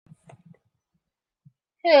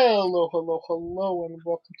Hello, hello, hello, and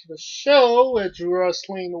welcome to the show. It's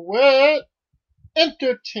Wrestling with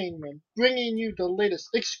Entertainment, bringing you the latest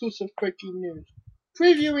exclusive breaking news,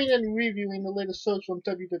 previewing and reviewing the latest shows from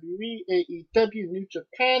WWE, AEW, New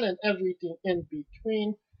Japan, and everything in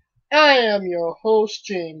between. I am your host,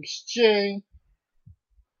 James J,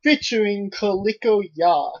 featuring Kaliko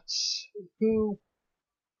Yachts, who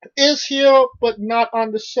is here but not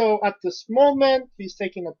on the show at this moment. He's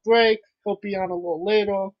taking a break. He'll be on a little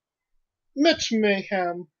later. Mitch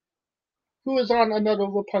Mayhem, who is on another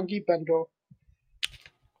Roppongi Bender.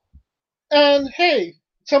 And hey,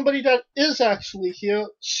 somebody that is actually here,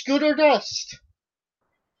 Scooter Dust.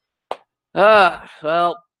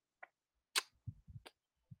 Well,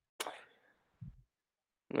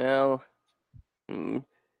 well,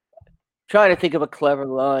 trying to think of a clever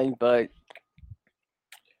line, but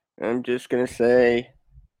I'm just gonna say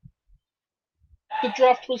The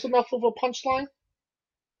draft was enough of a punchline.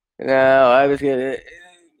 no. I was gonna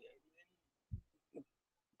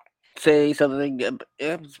say something.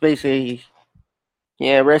 It's basically,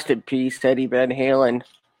 yeah. Rest in peace, Eddie Van Halen,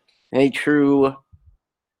 a true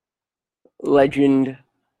legend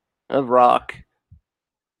of rock,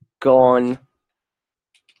 gone.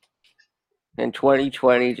 And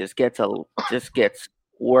 2020 just gets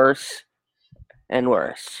worse and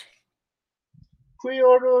worse.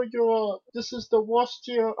 Pre-order your "This is the worst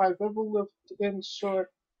year I've ever lived in"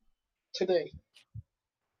 shirt today.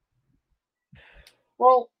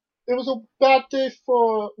 Well, it was a bad day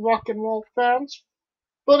for rock and roll fans,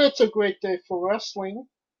 but it's a great day for wrestling.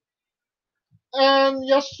 And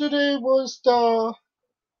yesterday was the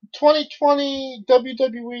 2020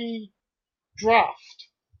 WWE draft.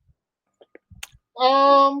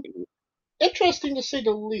 Um, Interesting to say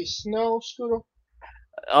the least. No, Scooter?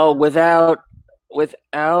 Oh, without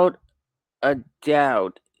a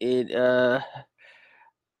doubt,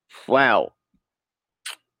 wow.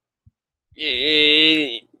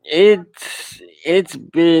 It's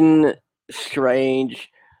been strange.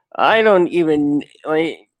 I don't even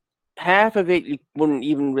like half of it. You wouldn't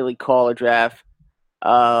even really call a draft.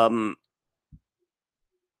 Um.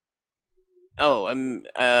 Oh, I'm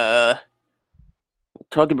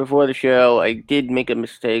talking before the show. I did make a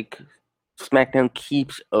mistake. SmackDown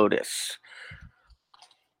keeps Otis,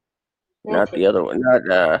 not Okay. the other one.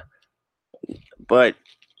 Not but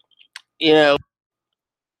you know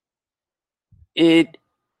it.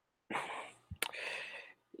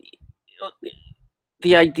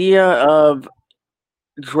 The idea of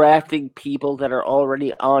drafting people that are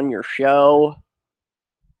already on your show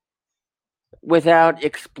without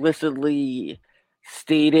explicitly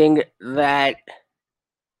stating that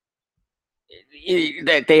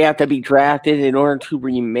they have to be drafted in order to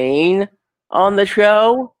remain on the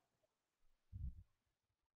show.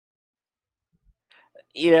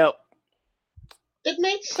 You know, It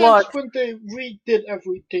made plus, sense when they redid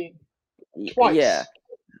everything yeah, twice.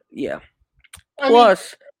 yeah. I mean,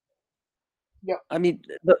 Plus, yeah, I mean,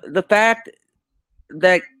 the fact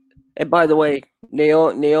that, and by the way,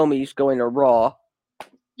 Naomi's going to Raw.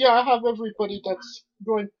 yeah, I have everybody that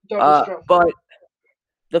was drafted. But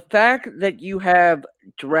the fact that you have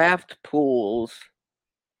draft pools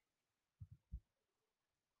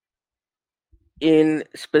in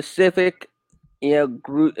specific,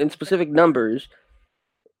 group in specific numbers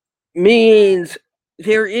means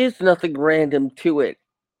there is nothing random to it.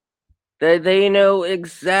 That they know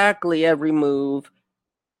exactly every move,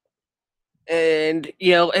 and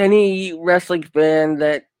any wrestling fan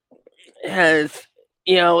that has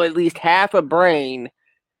at least half a brain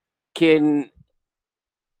can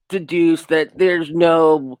deduce that there's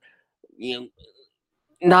no you know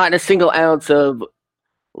not a single ounce of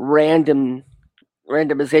randomization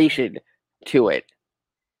to it.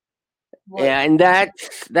 Right. And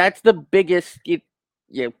that's the biggest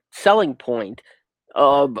selling point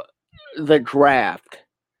of the draft,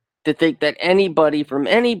 to think that anybody from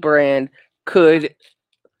any brand could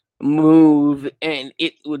move and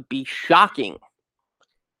it would be shocking.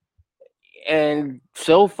 And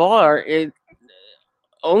so far,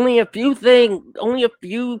 only a few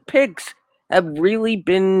picks have really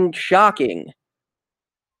been shocking.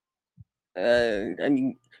 I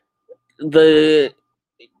mean, the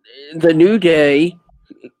New Day,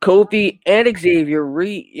 Kofi and Xavier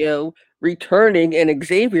returning, and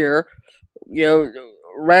Xavier you know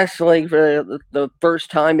wrestling for the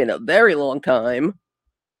first time in a very long time.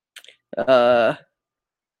 Uh,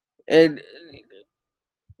 and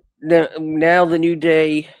now the New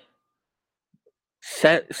Day,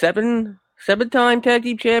 seven-time tag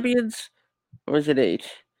team champions, or is it eight?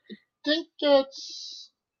 Think it's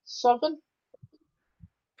 7.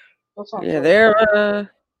 That's not Yeah, true.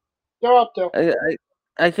 They're up there.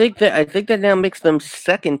 I think that now makes them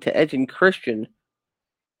second to Edge and Christian.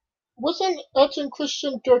 Wasn't Edge and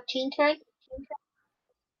Christian 13 time?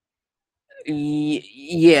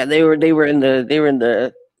 Yeah, they were in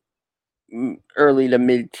the early to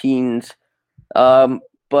mid teens.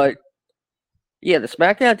 But yeah, the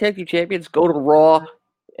SmackDown Tag Team Champions go to Raw,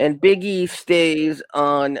 and Big E stays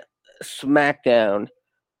on SmackDown.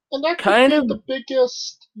 And that could Kind be of, the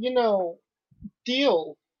biggest,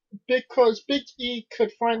 deal because Big E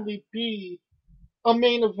could finally be a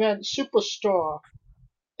main event superstar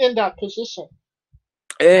in that position.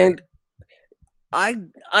 and I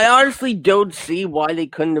I honestly don't see why they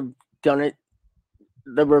couldn't have done it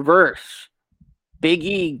the reverse. Big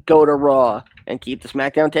E go to Raw and keep the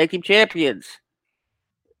SmackDown Tag Team Champions.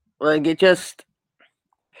 Like it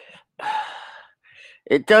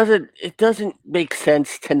doesn't make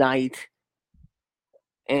sense tonight.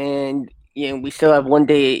 And we still have one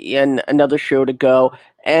day and another show to go,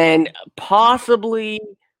 and possibly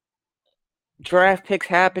draft picks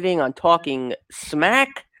happening on Talking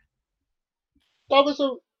Smack. That was a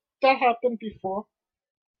that happened before.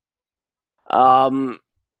 Um,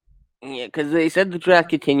 yeah, because they said the draft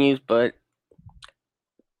continues, but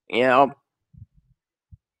you know,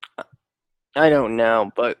 I don't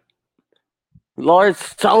know. But Lars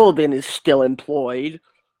Sullivan is still employed,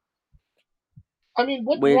 I mean,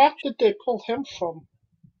 what which rock did they pull him from?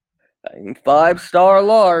 5-star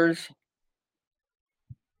Lars,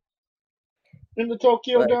 In the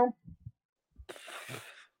Tokyo but Dome?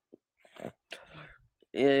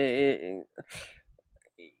 eh,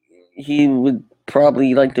 he would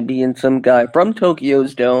probably like to be in some guy from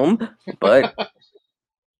Tokyo's Dome, but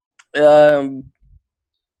um.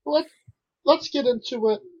 Let Let's get into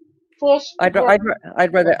it. First, I'd, what? I'd,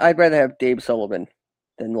 I'd rather have Dave Sullivan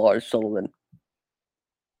than Lars Sullivan.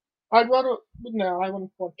 I'd rather no, I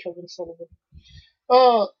wouldn't want Kevin Sullivan.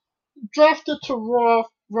 Uh, Drafted to Raw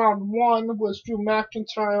round one was Drew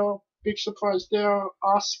McIntyre. Big surprise there.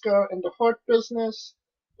 Oscar and the Hurt Business.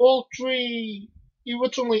 All three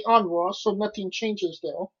originally on Raw, so nothing changes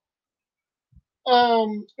there.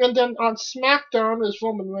 And then on SmackDown is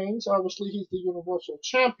Roman Reigns. Obviously, he's the Universal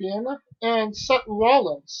Champion, and Seth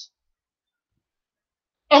Rollins.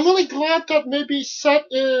 I'm really glad that maybe Seth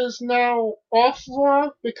is now off Raw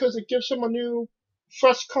because it gives him a new,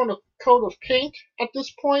 fresh coat of paint at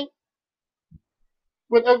this point,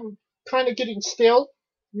 with kind of getting stale.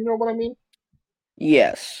 You know what I mean?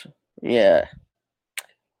 Yes. Yeah.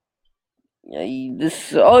 Yeah,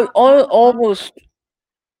 this almost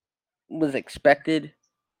was expected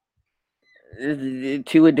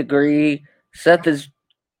to a degree. Seth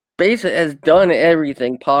has done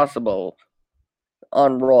everything possible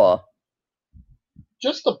on Raw.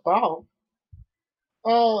 Just about.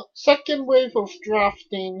 Second wave of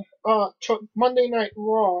drafting. Monday Night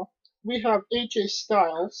Raw. We have AJ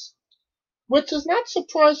Styles, which is not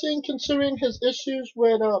surprising considering his issues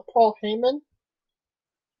with Paul Heyman.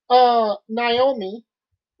 Naomi,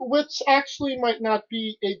 which actually might not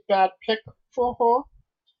be a bad pick for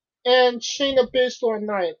her, and Shayna Baszler and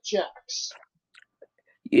Nia Jax.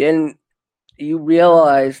 And you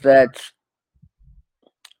realize that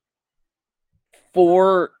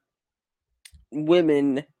 4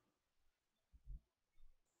 women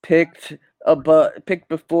picked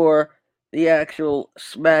before the actual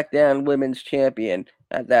SmackDown Women's Champion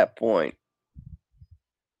at that point.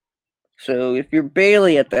 So if you're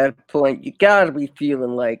Bailey at that point, you gotta be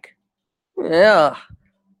feeling like, yeah,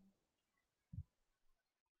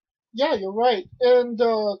 Yeah, you're right. And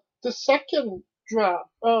the second draft,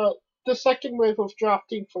 the second wave of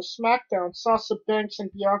drafting for SmackDown, Sasha Banks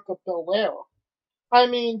and Bianca Belair. I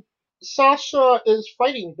mean, Sasha is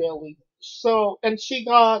fighting Bailey, so and she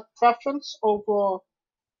got preference over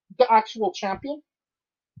the actual champion.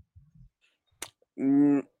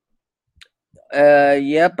 mm,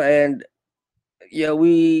 yep, and yeah,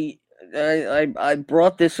 I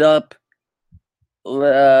brought this up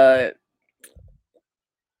uh,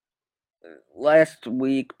 last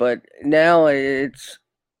week, but now it's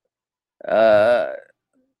uh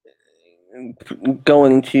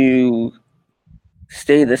going to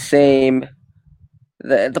stay the same.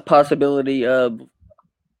 The possibility of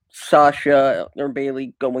Sasha or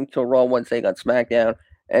Bailey going to Raw once they got SmackDown,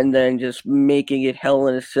 and then just making it Hell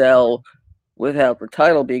in a Cell without the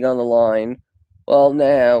title being on the line. Well,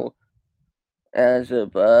 now, as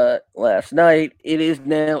of last night, it is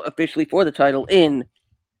now officially for the title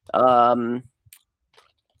um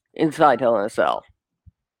inside Hell in a Cell.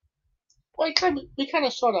 Well, we kind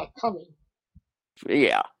of saw that coming.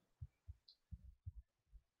 Yeah.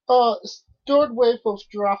 Uh, third wave of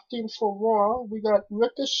drafting for Raw. We got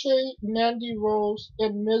Ricochet, Mandy Rose,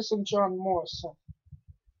 and Miz and John Morrison.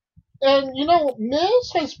 And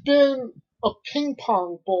Miz has been a ping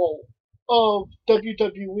pong ball of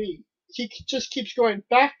WWE. He just keeps going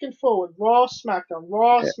back and forward. Raw, SmackDown,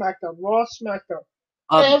 Raw, SmackDown, Raw, SmackDown.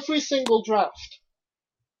 Um, Every single draft.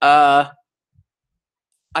 uh,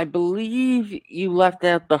 I believe you left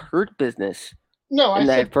out the Hurt Business No, I in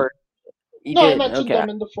said that first. You no. I did, mentioned okay, them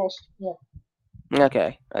in the first. Yeah,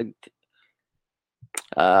 okay.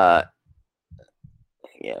 Uh,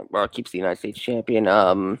 yeah, Raw keeps the United States champion.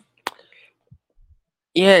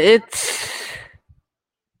 Yeah, it's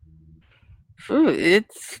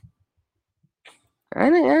I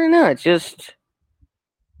don't know. It's just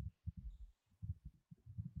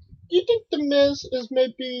do you think the Miz is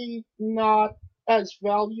maybe not as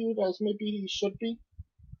valued as maybe he should be?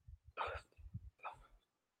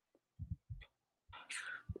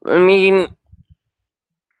 I mean,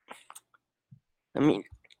 I mean,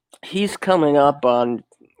 he's coming up on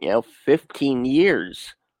 15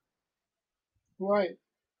 years, Right.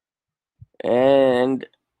 and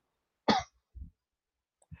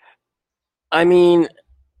I mean,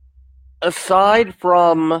 aside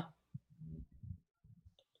from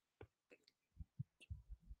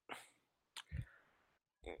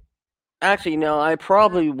actually, no, I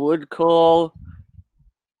probably would call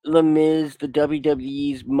The Miz the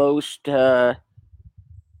WWE's most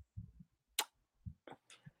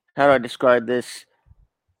how do I describe this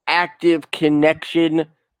active connection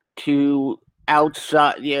to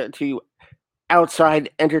to outside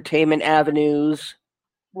entertainment avenues.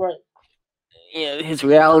 Right. His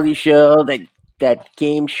reality show, that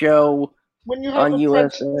game show When you have on a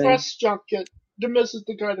USA. press junket, the Miz is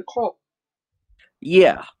the guy to call.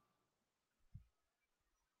 Yeah.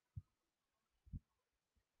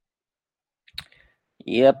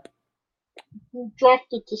 Yep. Who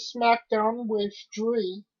drafted to SmackDown with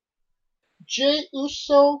Dre, Jey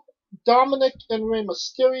Uso, Dominic, and Rey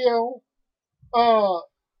Mysterio. Uh,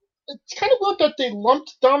 it's kind of weird that they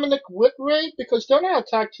lumped Dominic with Rey because they're not a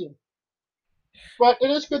tag team. But it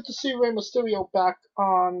is good to see Rey Mysterio back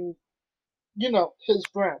on, his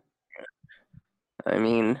brand. I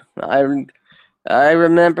mean, I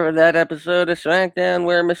remember that episode of SmackDown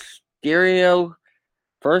where Mysterio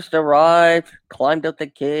first arrived, climbed up the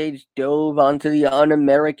cage, dove onto the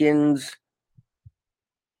Un-Americans.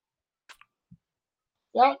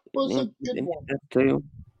 That was a good one. Too.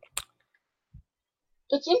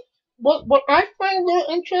 It's in, what I find a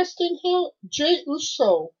little interesting here. Jey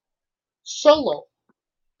Uso solo,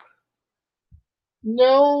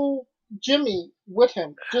 no Jimmy with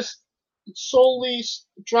him, just solely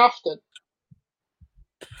drafted.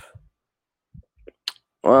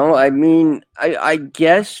 Well, I mean, I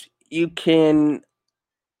guess you can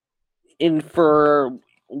infer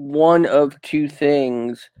one of two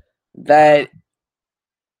things, that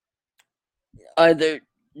either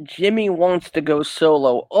Jimmy wants to go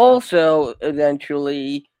solo also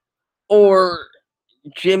eventually, or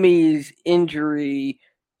Jimmy's injury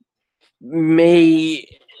may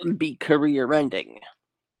be career ending.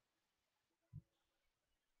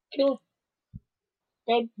 I don't.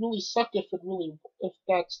 That really suck if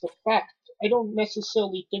that's the fact. I don't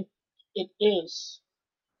necessarily think it is.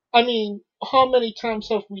 I mean, how many times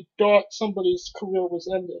have we thought somebody's career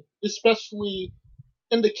was ended? Especially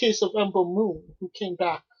in the case of Ember Moon, who came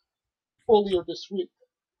back earlier this week.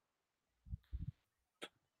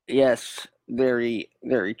 Yes, very,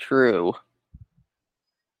 very true.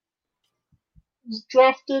 He's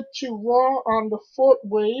drafted to Raw on the fourth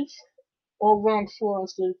wave, or round four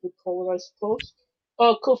as they would call it, I suppose.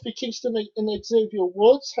 Kofi Kingston and Xavier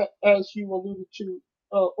Woods, as you alluded to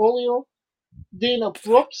earlier. Dana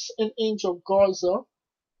Brooks and Angel Garza.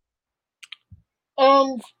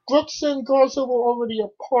 Brooks and Garza were already a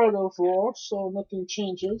part of Raw, so nothing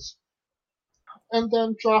changes. And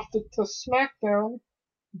then drafted to SmackDown,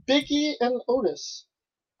 Biggie and Otis.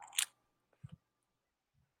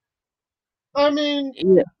 I mean,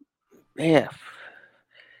 Yeah, yeah.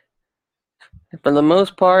 For the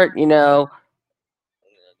most part, Raw,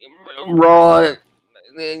 Raw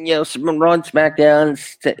and SmackDown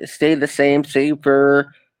stay the same, save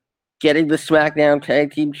for getting the SmackDown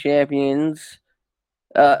Tag Team Champions.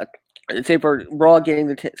 Uh, Save for Raw getting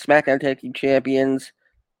the SmackDown Tag Team Champions,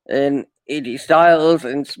 and AJ Styles,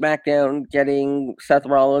 and SmackDown getting Seth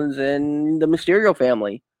Rollins and the Mysterio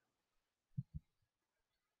family.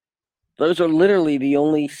 Those are literally the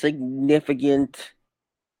only significant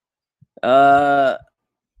uh,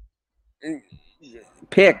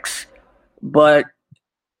 picks. But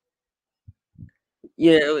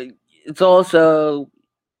it's also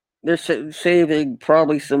they're saving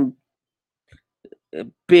probably some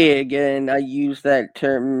big, and I use that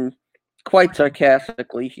term quite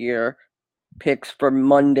sarcastically here, picks for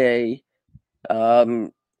Monday,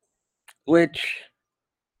 which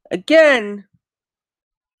again,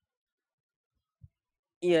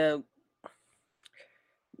 you know,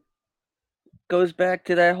 goes back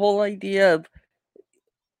to that whole idea of,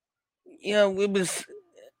 it was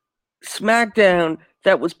SmackDown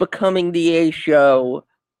that was becoming the A show,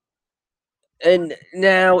 and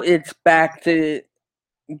now it's back to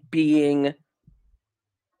being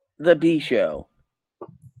the B show.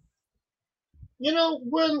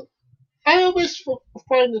 When I always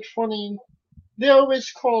find it funny, they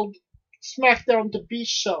always called SmackDown the B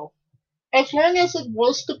show. As long as it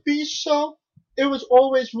was the B show, it was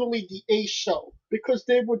always really the A show because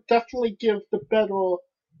they would definitely give the better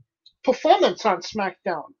performance on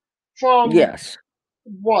SmackDown. From Yes.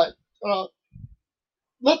 what? Uh,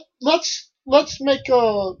 let's make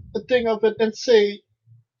a thing of it and say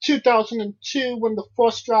 2002 when the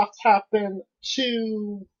first draft happened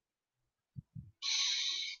to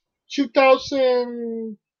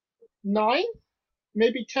 2009,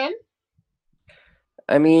 maybe 10.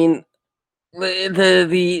 I mean,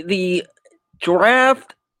 the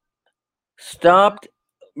draft stopped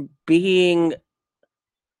being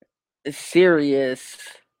serious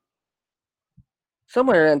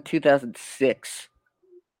somewhere around 2006.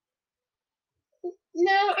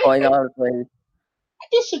 No, Quite honestly, I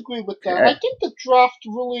disagree with that. I think the draft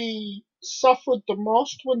really suffered the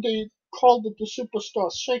most when they called it the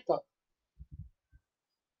Superstar Shakeup.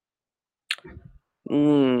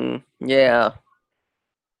 yeah.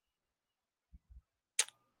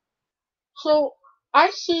 So I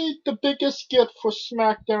see the biggest gift for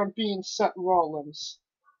SmackDown being Seth Rollins,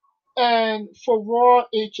 and for Raw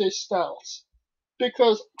AJ Styles,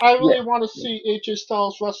 because I Yeah. really want to see AJ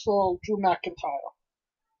Styles wrestle Drew McIntyre.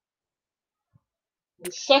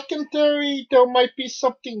 In secondary, there might be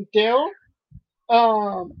something there.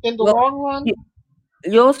 In the Well, long run, you,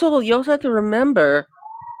 you also have to remember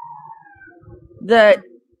that,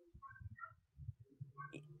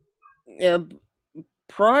 uh,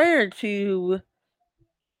 prior to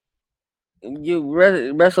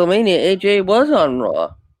WrestleMania, AJ was on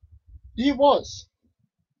Raw, he was.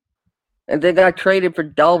 and they got traded for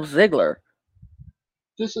Dolph Ziggler.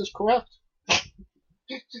 This is correct.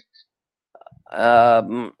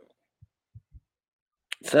 Um,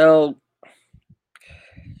 so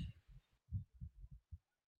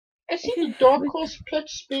I see the dark horse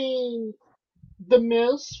picks being The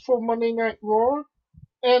Miz for Monday Night Raw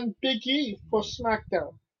and Big E for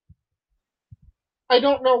SmackDown. I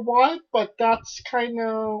don't know why, but that's kind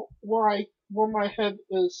of where my head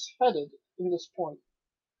is headed in this point.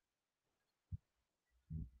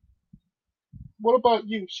 What about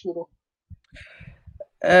you, Scooter?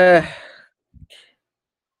 uh,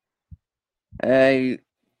 I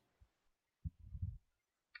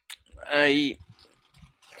I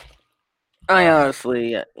I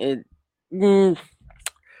honestly, mm,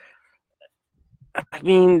 I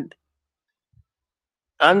mean,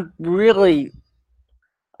 I'm really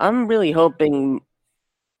I'm really hoping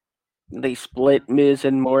they split Miz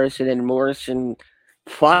and Morrison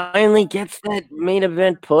finally gets that main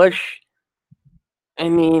event push. I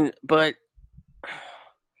mean, but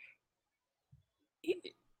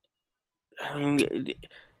I mean,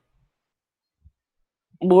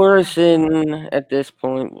 Morrison at this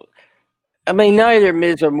point. I mean, neither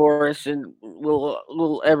Miz or Morrison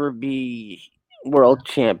will ever be world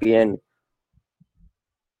champion.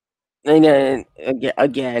 And then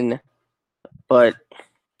again, but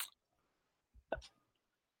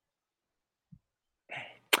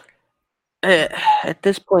at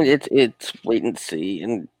this point, it's wait and see,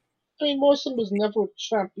 and I mean, Morrison was never a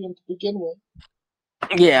champion to begin with.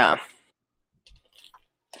 yeah,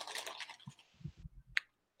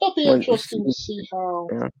 It'll be when interesting to see how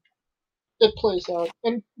yeah. it plays out.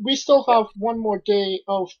 And we still have one more day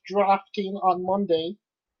of drafting on Monday.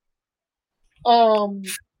 Um,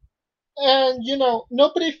 and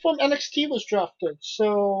nobody from NXT was drafted,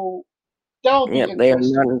 so that'll be Yeah, they are not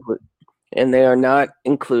interesting. included, and they are not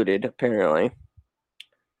included apparently.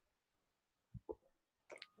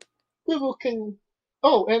 People can.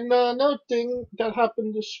 Oh, and another thing that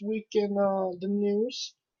happened this week in the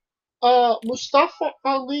news. Mustafa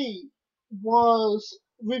Ali was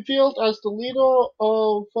revealed as the leader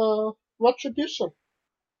of Retribution.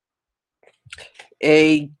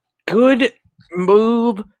 A good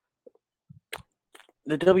move.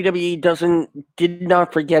 The WWE did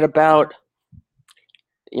not forget about,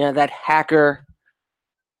 that hacker,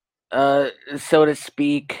 so to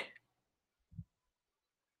speak.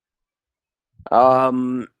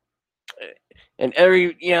 And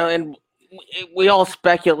and we all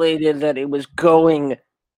speculated that it was going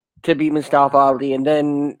to be Mustafa Ali, and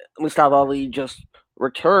then Mustafa Ali just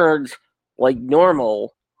returns like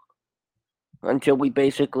normal until we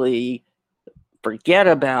basically forget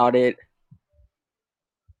about it.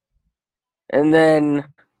 And then,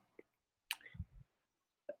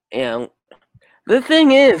 the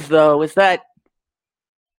thing is, though, is that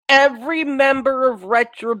every member of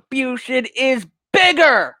Retribution is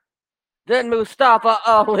bigger than Mustafa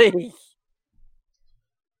Ali.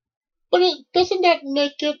 But doesn't that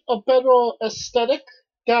make it a better aesthetic?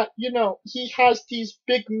 That, he has these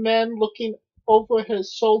big men looking over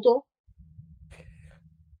his shoulder?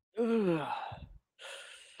 I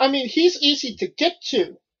mean, he's easy to get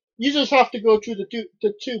to. You just have to go through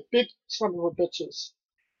the two big son of a bitches.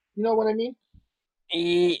 You know what I mean?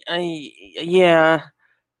 Yeah.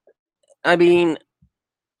 I mean,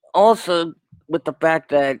 also with the fact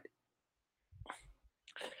that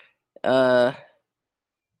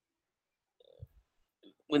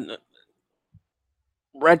when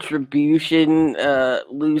Retribution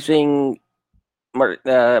losing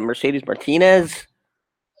Mercedes Martinez,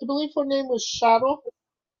 I believe her name was Shadow.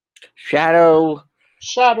 Shadow,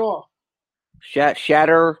 Shadow.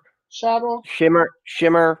 Shatter, Shadow.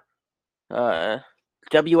 Shimmer,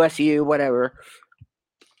 WSU, whatever.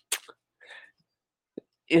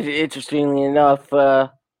 Interestingly enough, I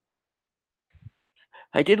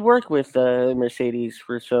did work with Mercedes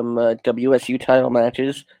for some WSU title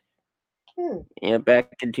matches.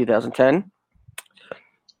 Back in 2010.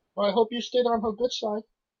 Well, I hope you stayed on her good side.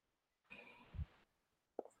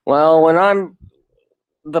 Well, when I'm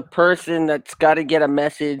the person that's got to get a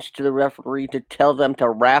message to the referee to tell them to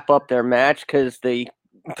wrap up their match because they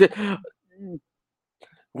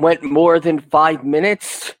went more than 5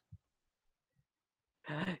 minutes,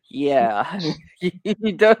 yeah,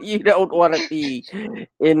 you don't want to be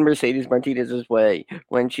in Mercedes Martinez's way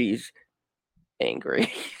when she's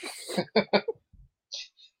angry.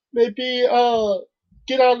 Maybe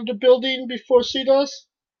get out of the building before she does.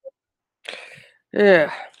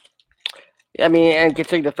 Yeah. I mean, and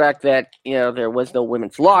considering the fact that, there was no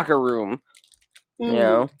women's locker room,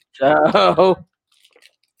 so,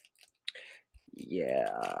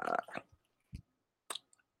 yeah.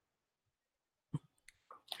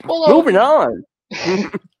 Well, moving on.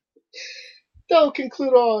 That'll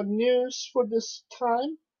conclude our news for this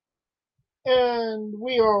time. And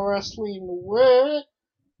we are wrestling with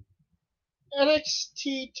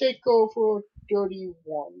NXT Takeover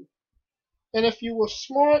 31. And if you were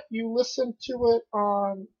smart, you listened to it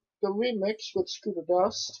on the remix with Scooter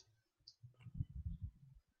Dust.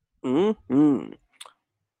 Mm-hmm.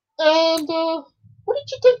 And what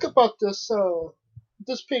did you think about this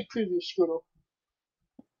paid preview, Scooter?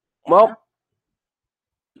 Well,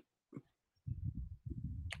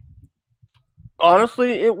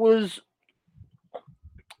 honestly, it was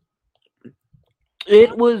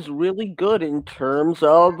really good in terms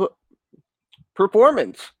of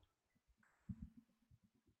performance.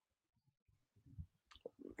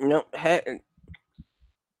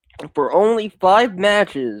 For only 5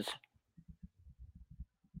 matches,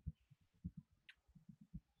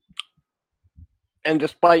 and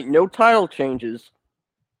despite no title changes,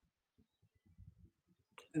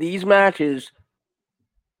 these matches,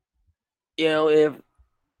 if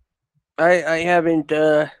I haven't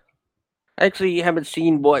actually haven't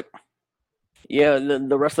seen what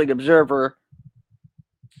the Wrestling Observer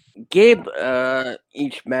gave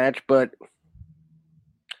each match, but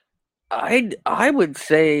I would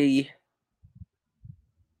say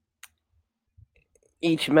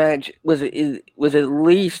each match was at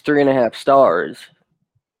least 3.5 stars.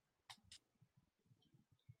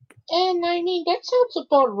 And I mean, that sounds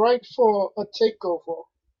about right for a takeover.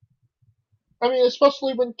 I mean,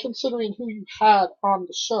 especially when considering who you had on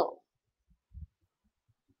the show.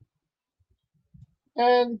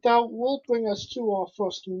 And that will bring us to our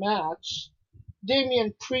first match.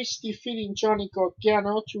 Damian Priest defeating Johnny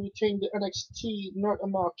Gargano to retain the NXT North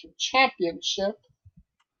American Championship.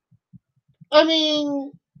 I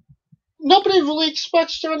mean, nobody really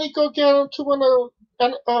expects Johnny Gargano to win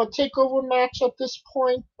a takeover match at this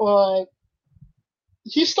point, but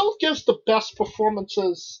he still gives the best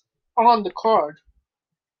performances on the card.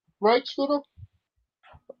 Right, Scooter?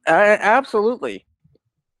 Absolutely.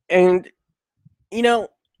 And,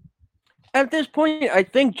 at this point, I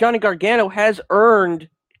think Johnny Gargano has earned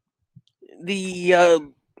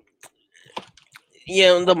the,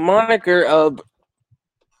 the moniker of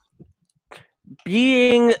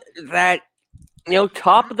being that,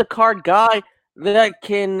 top of the card guy that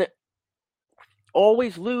can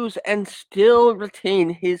always lose and still retain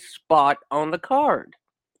his spot on the card.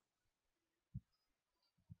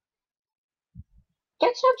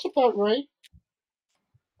 That sounds about right.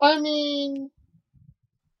 I mean,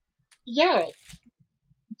 yeah,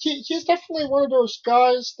 he's definitely one of those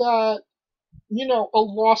guys that, a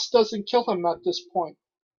loss doesn't kill him at this point.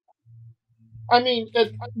 I mean,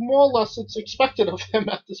 more or less it's expected of him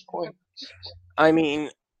at this point. I mean,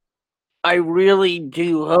 I really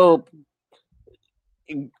do hope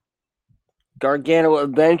Gargano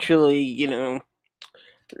eventually,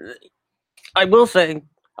 I will say,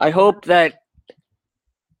 I hope that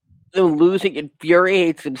losing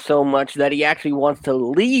infuriates him so much that he actually wants to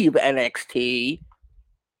leave NXT.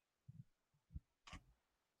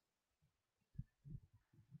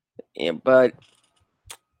 Yeah, but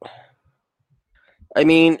I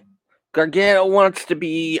mean, Gargano wants to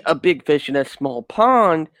be a big fish in a small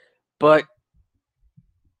pond, but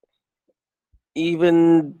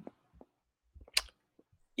even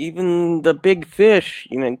the big fish,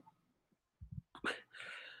 you know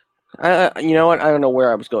what? I don't know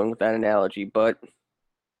where I was going with that analogy, but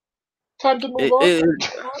Time to move on.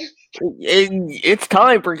 It's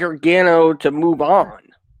time for Gargano to move on.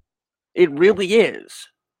 It really is.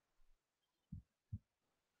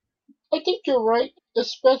 I think you're right.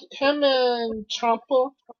 Especially him and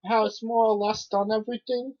Ciampa has more or less done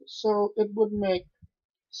everything, so it would make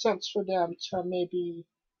sense for them to maybe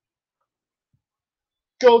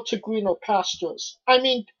go to greener pastures. I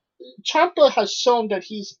mean, Ciampa has shown that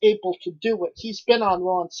he's able to do it. He's been on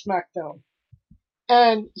Raw and SmackDown,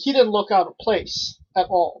 and he didn't look out of place at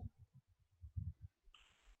all.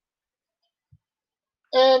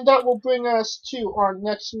 And that will bring us to our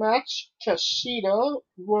next match, Kushida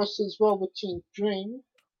versus Velveteen Dream.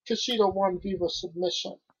 Kushida won via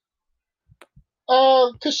submission.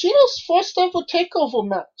 Kushida's first ever takeover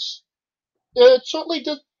match. It certainly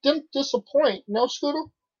didn't disappoint, no, Scooter?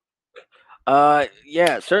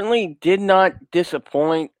 Yeah, certainly did not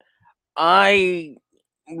disappoint. I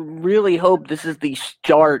really hope this is the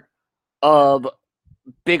start of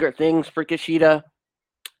bigger things for Kushida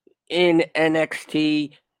in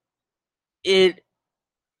NXT.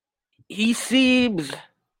 He seems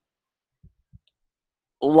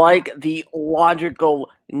like the logical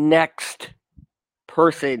next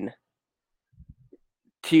person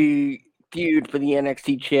to feud for the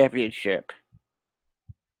NXT Championship.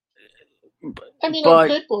 I mean, on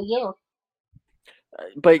paper, yeah.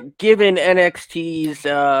 But given NXT's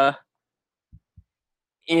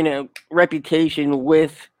reputation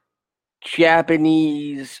with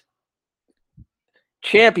Japanese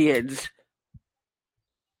champions,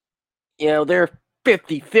 they're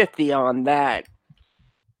 50-50 on that.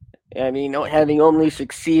 I mean, having only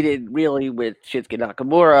succeeded really with Shinsuke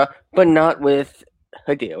Nakamura, but not with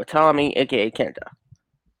Hideo Itami, aka Kenta.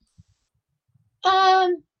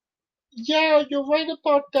 Yeah, you're right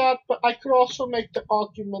about that, but I could also make the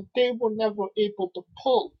argument they were never able to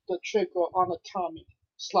pull the trigger on Itami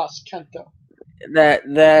 / Kenta. That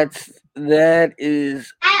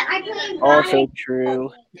is also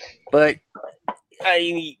true, but I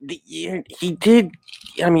mean, he did.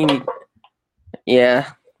 I mean,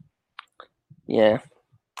 yeah. I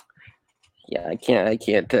can't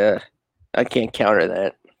counter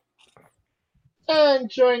that. And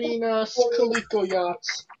joining us, Kaliko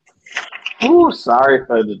Yachts. Ooh, sorry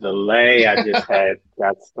for the delay. I just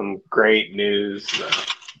got some great news.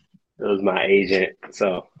 It was my agent,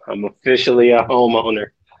 so I'm officially a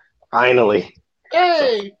homeowner. Finally.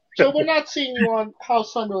 Hey, so we're not seeing you on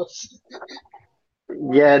House Hunters.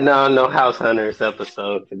 Yeah, no House Hunters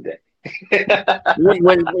episode today.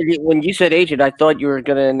 when you said agent, I thought you were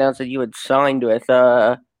going to announce that you had signed with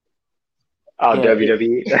WWE.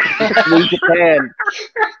 New Japan.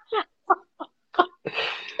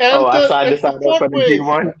 I signed this out for the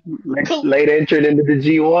G1. Late entrant into the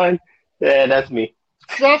G1. Yeah, that's me.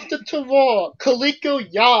 Drafted to Raw, Kaliko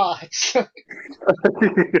Yachts.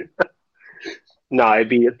 No, it'd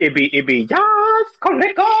be Yas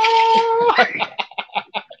Kaliko.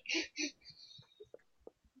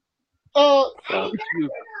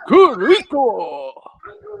 Kaliko.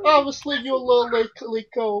 Obviously, you're a little late,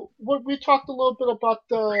 Kaliko. We talked a little bit about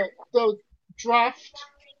the draft.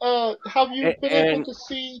 Have you been able to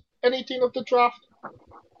see anything of the draft?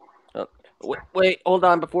 Wait, hold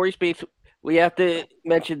on. Before you speak, we have to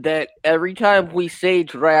mention that every time we say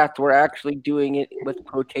draft, we're actually doing it with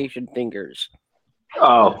quotation fingers.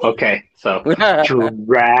 Oh, okay. So,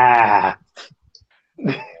 draft.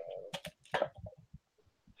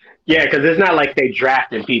 Yeah, because it's not like they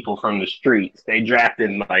drafting people from the streets. They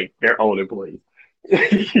drafting like their own employees.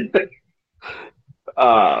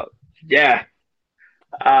 Yeah.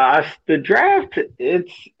 The draft,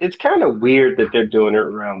 it's kind of weird that they're doing it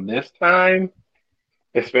around this time,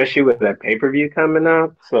 especially with that pay-per-view coming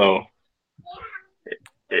up. So,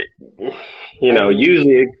 it, I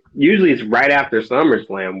mean, usually it's right after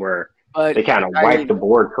SummerSlam where but they kind of I wipe mean, the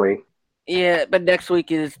board clean yeah, but next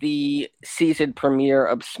week is the season premiere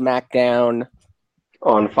of SmackDown.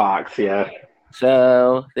 on Fox. Yeah.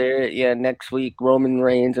 So there, yeah, next week Roman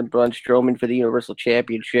Reigns and Braun Strowman for the Universal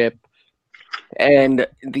Championship, and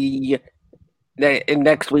and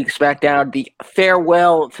next week SmackDown the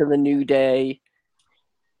farewell to the New Day.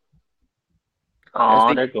 As Oh,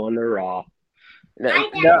 they they're going to Raw.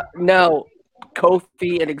 no,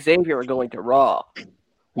 Kofi and Xavier are going to Raw.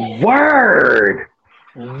 Word.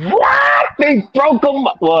 What? They broke them.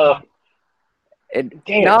 Well, And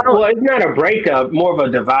damn. Well, it's not a breakup, more of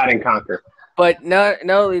a divide and conquer. But not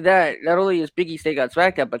only that, not only is Big E staying on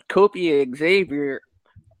SmackDown, but Kofi and Xavier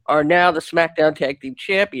are now the SmackDown Tag Team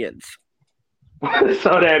Champions.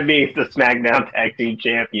 So that means the SmackDown Tag Team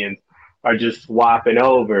Champions are just swapping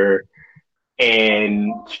over,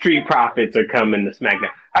 and Street Profits are coming to SmackDown.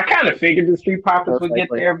 I kind of figured the Street Profits would get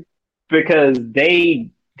there because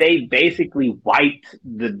they basically wiped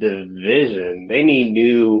the division. They need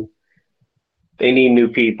new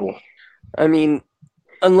people. I mean,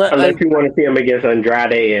 unless you want to see them against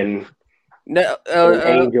Andrade and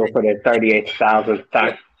Angel for the 38,000th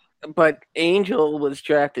time. But Angel was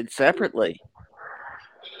drafted separately.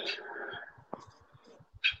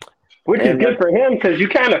 Which is good for him because you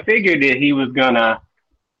kind of figured that he was gonna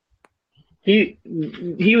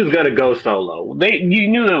go solo. You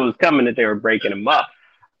knew it was coming that they were breaking him up.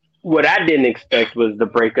 What I didn't expect was the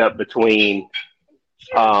breakup between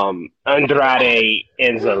Andrade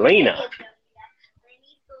and Zelina.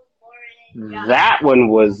 That one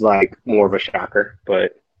was like more of a shocker,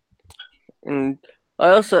 but and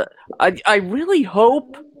I really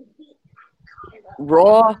hope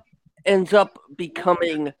Raw ends up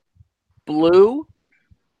becoming blue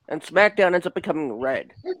and SmackDown ends up becoming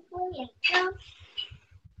red.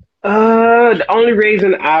 The only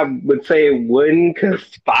reason I would say it wouldn't, because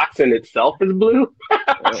Fox in itself is blue.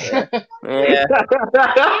 Yeah.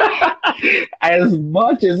 As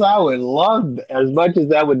much as I would love, as much as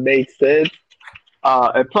that would make sense,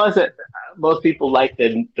 and plus, most people like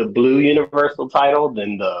the blue Universal title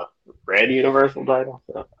than the red Universal title.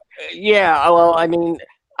 So. Yeah, well, I mean,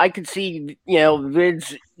 I could see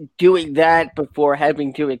Vince doing that before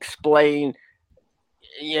having to explain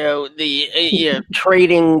the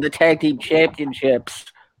trading the tag team championships.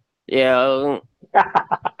 Oh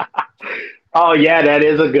yeah, that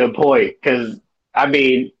is a good point. Because I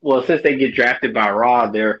mean, well, since they get drafted by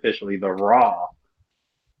Raw, they're officially the Raw,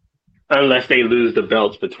 unless they lose the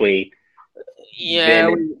belts between. Yeah,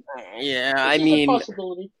 I mean,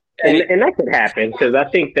 possibility. And that could happen because I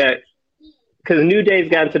think that because New Day's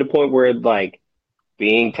gotten to the point where like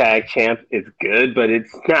being tag champ is good, but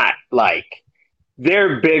it's not like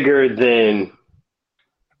they're bigger than.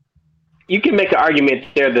 You can make an argument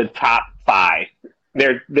they're the top 5.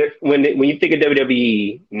 They're when you think of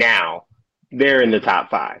WWE now, they're in the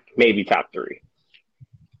top 5, maybe top 3.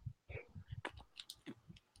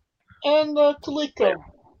 And Kaliko,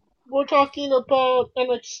 we're talking about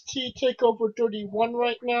NXT Takeover 31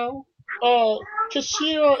 right now.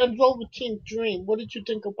 Casino and Velveteen Dream. What did you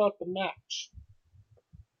think about the match?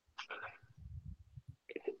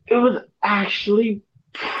 It was actually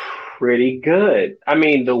pretty good. I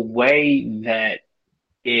mean, the way that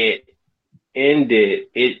it ended,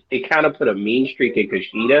 it kind of put a mean streak in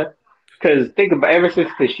Kushida. Because think about ever since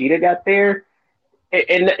Kushida got there,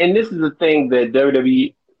 and this is the thing that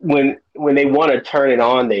WWE when they want to turn it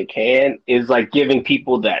on, they can is like giving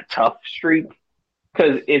people that tough streak.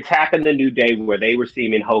 Because it's happened the New Day where they were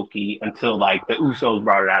seeming hokey until like the Usos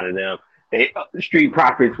brought it out of them. Street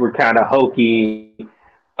Profits were kind of hokey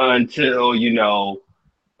until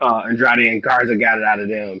Andrade and Garza got it out of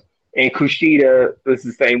them. And Kushida was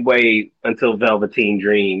the same way until Velveteen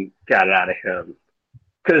Dream got it out of him.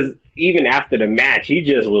 Because even after the match, he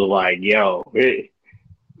just was like, yo.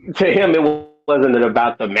 To him, it wasn't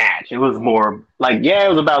about the match. It was more like, yeah, it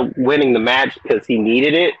was about winning the match because he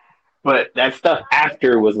needed it. But that stuff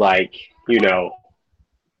after was like,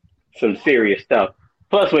 some serious stuff.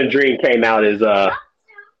 Plus, when Dream came out as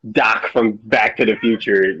Doc from Back to the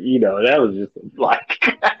Future, that was just like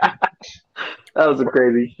that was some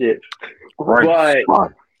crazy shit. Right.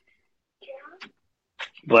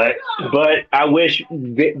 But I wish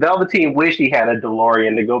Velveteen he had a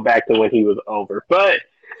DeLorean to go back to when he was over. But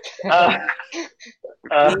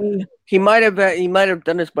he might have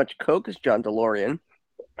done as much coke as John DeLorean.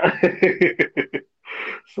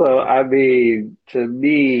 So I mean, to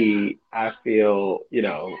me, I feel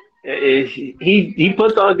he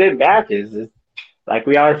puts on good matches. It's, like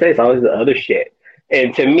we always say, it's always the other shit.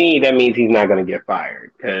 And to me, that means he's not going to get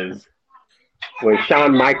fired because when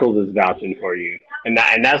Shawn Michaels is vouching for you, and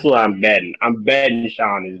that's what I'm betting. I'm betting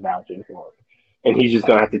Shawn is vouching for him, and he's just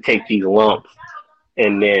going to have to take these lumps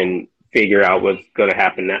and then figure out what's going to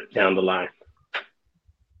happen down the line.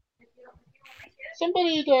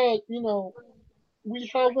 Somebody that we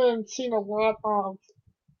haven't seen a lot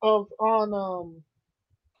of on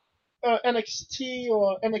NXT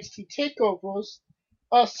or NXT takeovers.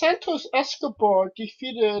 Santos Escobar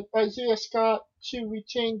defeated Isaiah Scott to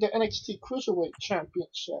retain the NXT Cruiserweight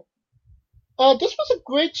Championship. This was a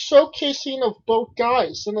great showcasing of both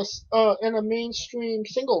guys in a mainstream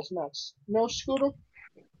singles match. No, Scooter?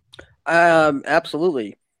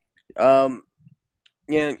 Absolutely. Um,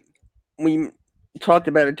 yeah, we talked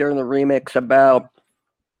about it during the remix about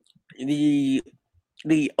the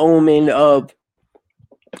omen of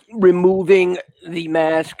removing the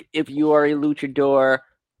mask if you are a luchador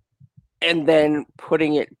and then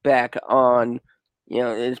putting it back on,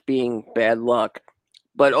 as being bad luck.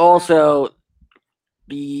 But also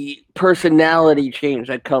the personality change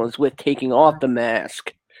that comes with taking off the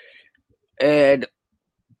mask. And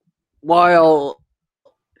while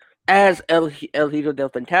as El Hijo del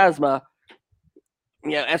Fantasma,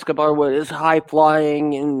 Escobar was high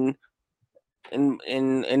flying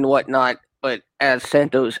and whatnot, but as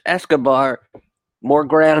Santos Escobar, more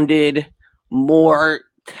grounded, more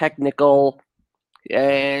technical,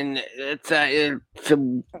 and it's a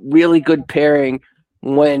really good pairing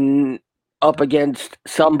when up against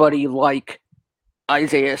somebody like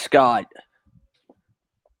Isaiah Scott.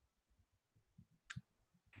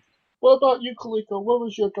 What about you, Kaliko? What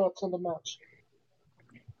was your thoughts on the match?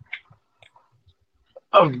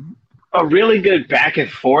 A, a really good back and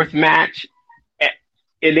forth match.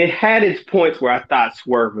 And it had its points where I thought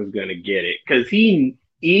Swerve was going to get it because he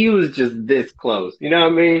was just this close. You know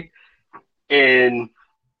what I mean? And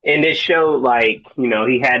it showed like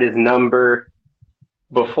he had his number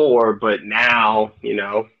before, but now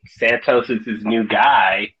Santos is his new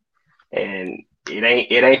guy, and it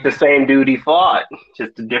ain't the same dude he fought,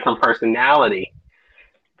 just a different personality.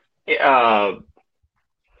 Uh,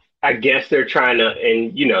 I guess they're trying to,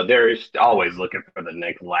 and they're always looking for the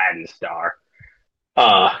next Latin star.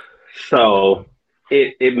 Uh, so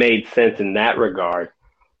it made sense in that regard.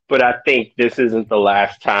 But I think this isn't the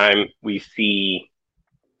last time we see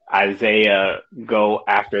Isaiah go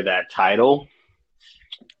after that title.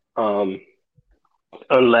 Um,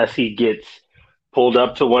 unless he gets pulled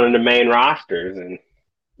up to one of the main rosters and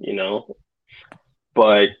you know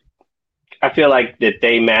but I feel like that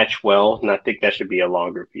they match well and I think that should be a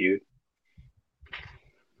longer feud.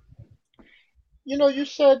 You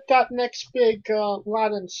said that next big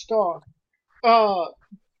Latin star. Uh,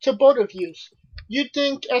 to both of you, you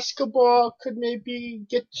think Escobar could maybe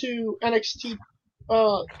get to NXT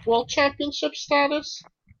World Championship status,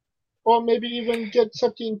 or maybe even get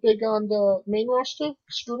something big on the main roster,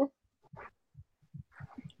 Scooter?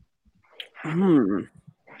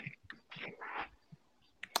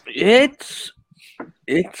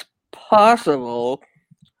 It's possible,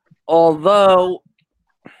 although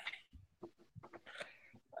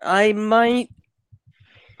I might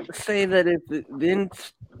say that if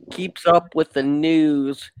Vince keeps up with the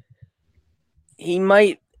news, he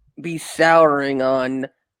might be souring on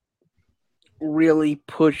really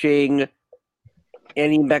pushing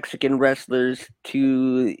any Mexican wrestlers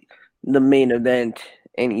to the main event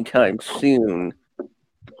anytime soon,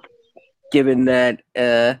 given that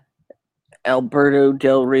Alberto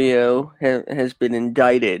Del Rio has been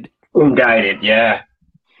indicted. Yeah.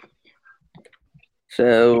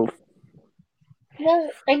 So, Well,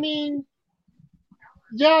 I mean,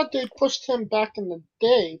 yeah, they pushed him back in the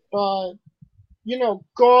day, but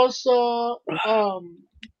Garza,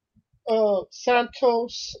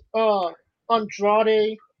 Santos,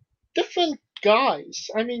 Andrade, different guys.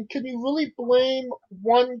 I mean, can you really blame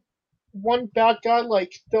one bad guy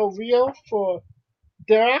like Del Rio for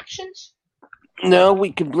their actions? no,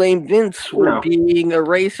 we can blame Vince for No. being a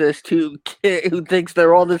racist who thinks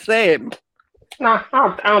they're all the same. No,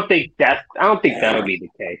 I don't think that would be the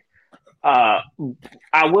case. Uh,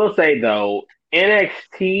 I will say though,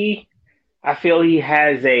 NXT, I feel he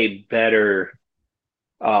has a better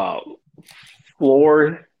uh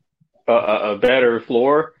floor, a better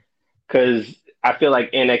floor, because I feel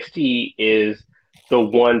like NXT is the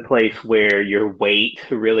one place where your weight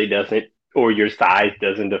really doesn't, or your size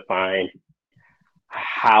doesn't define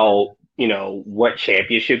how what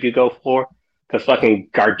championship you go for. because fucking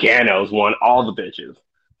Gargano's won all the bitches.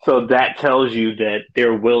 So that tells you that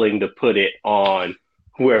they're willing to put it on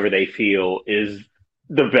whoever they feel is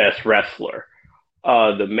the best wrestler.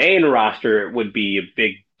 The main roster would be a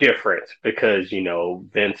big difference because,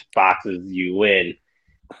 Vince boxes you in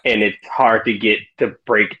and it's hard to get to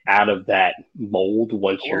break out of that mold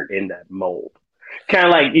once you're in that mold. Kind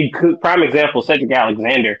of like, prime example, Cedric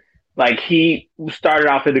Alexander. Like, he started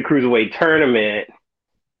off in the Cruiserweight tournament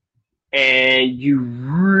and you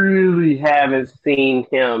really haven't seen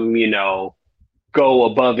him, go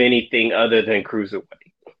above anything other than Cruiserweight.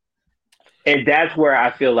 And that's where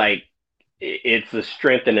I feel like it's a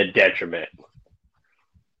strength and a detriment.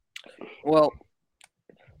 Well,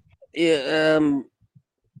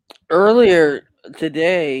 earlier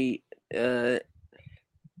today,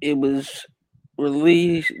 it was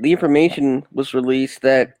released. The information was released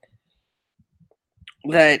that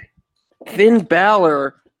Finn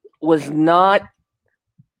Balor was not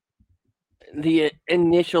the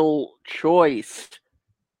initial choice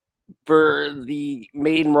for the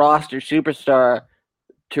main roster superstar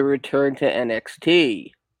to return to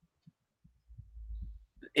NXT.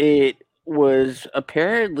 It was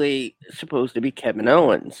apparently supposed to be Kevin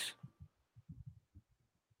Owens.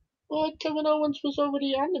 Well, Kevin Owens was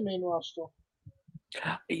already on the main roster.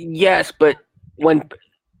 Yes, but when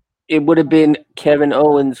it would have been Kevin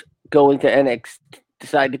Owens going to NXT,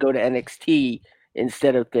 decide to go to NXT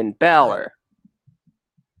instead of Finn Balor.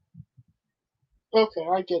 Okay,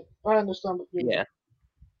 I understand what you mean.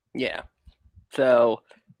 Yeah. So,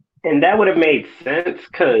 and that would have made sense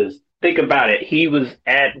because think about it. He was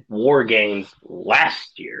at War Games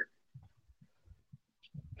last year.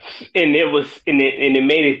 And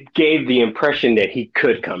it gave the impression that he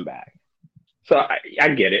could come back. So I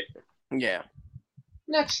get it. Yeah.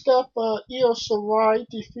 Next up, Io Shirai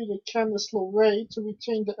defeated Candice LeRae to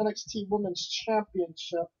retain the NXT Women's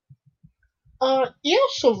Championship. Io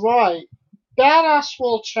Shirai, badass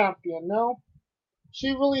world champion, no?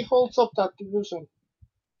 She really holds up that division.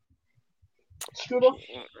 Scooter?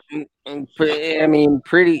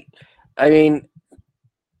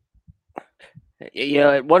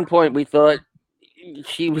 At one point we thought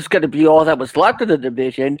she was going to be all that was left of the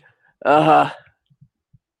division. But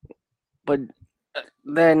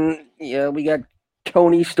then, we got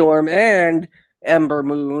Toni Storm and Ember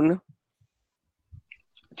Moon.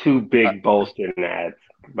 Two big bolster ads.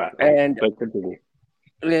 But continue.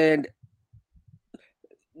 And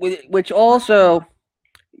which also,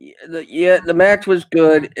 the match was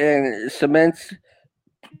good and cements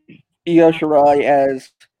Io Shirai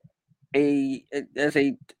as a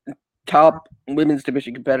top women's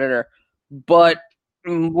division competitor. But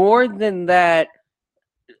more than that,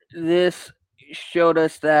 this showed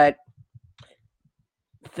us that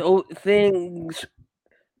things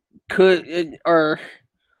are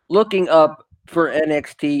looking up for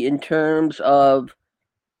NXT in terms of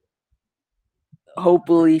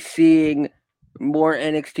hopefully seeing more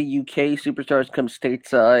NXT UK superstars come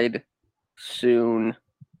stateside soon.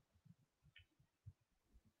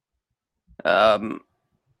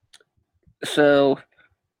 So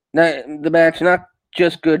the match not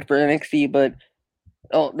just good for NXT, but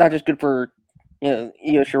not just good for Io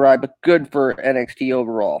Shirai, but good for NXT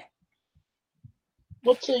overall.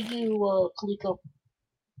 What say you, Kaliko?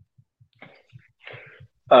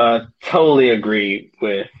 Totally agree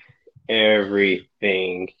with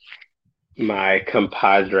everything my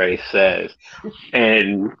compadre says.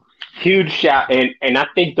 And huge shout, and I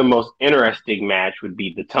think the most interesting match would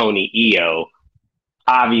be the Tony Io,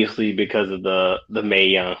 obviously because of the Mae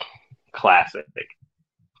Young Classic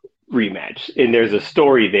rematch. And there's a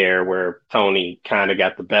story there where Tony kind of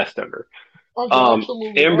got the best of her.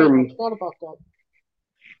 Absolutely. I forgot about that.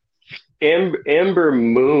 Ember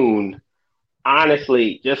Moon,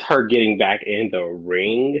 honestly, just her getting back in the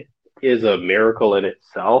ring is a miracle in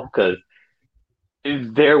itself because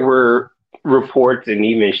there were reports, and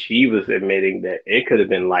even she was admitting that it could have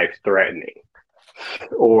been life-threatening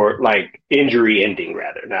or like injury-ending,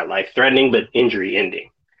 rather. Not life-threatening, but injury-ending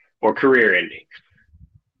or career-ending.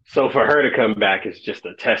 So for her to come back is just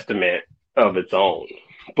a testament of its own.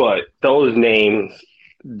 But those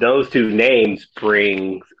two names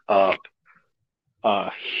brings up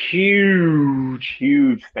a huge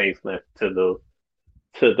facelift to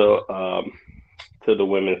the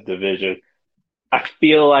women's division. I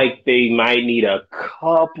feel like they might need a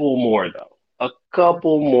couple more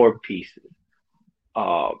pieces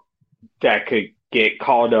that could get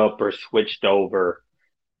called up or switched over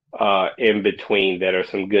in between that are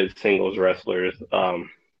some good singles wrestlers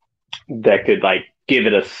that could like give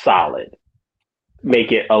it a solid,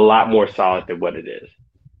 make it a lot more solid than what it is.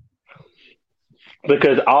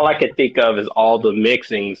 because all I could think of is all the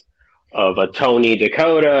mixings of a Tony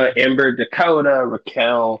Dakota, Ember Dakota,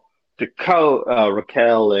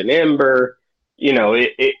 Raquel and Ember.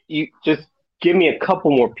 You just give me a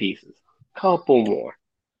couple more pieces, couple more,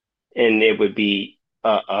 and it would be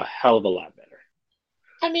a hell of a lot better.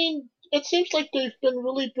 I mean, it seems like they've been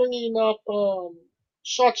really bringing up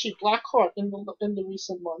Shotzi Blackheart in the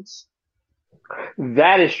recent months.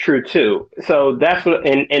 That is true too. So that's what,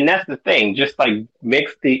 and that's the thing. Just like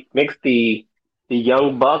mix the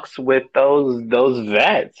young bucks with those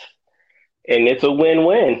vets, and it's a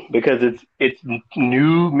win-win because it's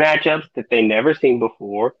new matchups that they never seen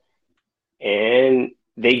before, and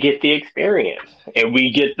they get the experience, and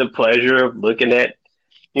we get the pleasure of looking at,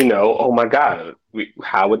 oh my God,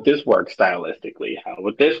 how would this work stylistically? How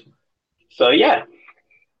would this? So yeah,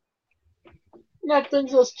 And that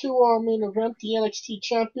brings us to our main event, the NXT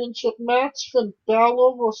Championship match, Finn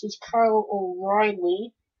Balor versus Kyle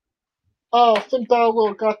O'Reilly. Finn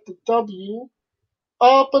Balor got the W.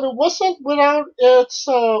 But it wasn't without its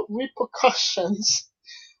repercussions.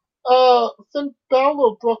 Finn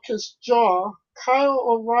Balor broke his jaw. Kyle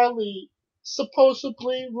O'Reilly,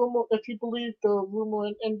 supposedly, rumor, if you believe the rumor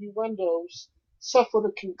and innuendos, suffered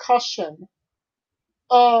a concussion.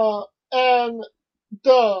 And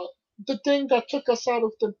the the thing that took us out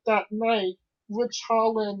of that night, Rich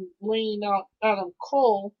Holland laying out Adam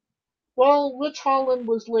Cole. Well, Rich Holland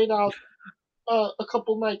was laid out a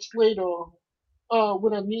couple nights later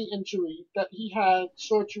with a knee injury that he had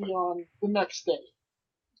surgery on the next day.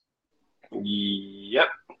 yep,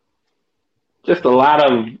 just a lot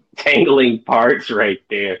of tangling parts right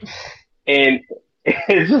there, and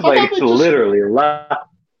it's just How about like we just literally a lot,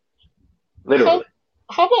 how literally.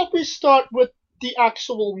 how about we start with the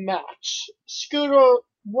actual match? Scooter,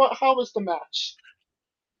 how was the match?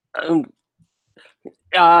 Um,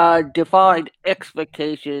 defied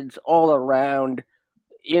expectations all around.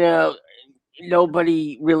 You know,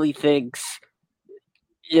 nobody really thinks.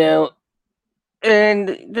 You know,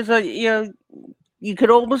 and there's a you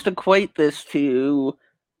could almost equate this to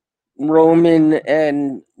Roman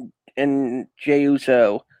and Jey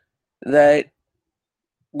Uso, that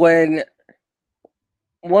when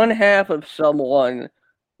one half of someone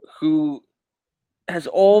who has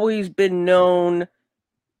always been known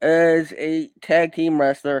as a tag team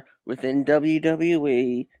wrestler within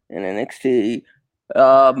WWE and NXT,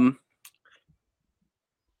 um,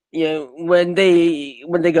 when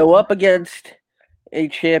they go up against a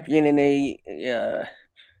champion in a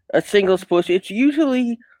singles push, it's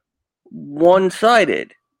usually one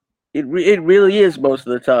sided. It really is most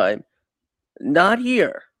of the time. Not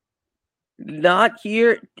here. Not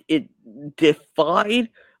here. It defied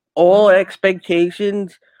all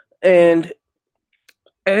expectations, and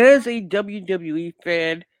as a WWE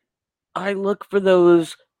fan, I look for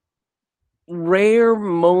those rare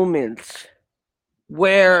moments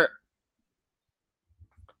where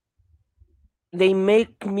they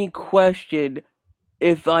make me question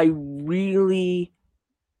if I really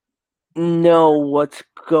know what's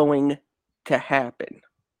going to happen.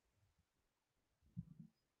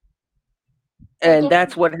 I And definitely.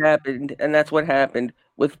 that's what happened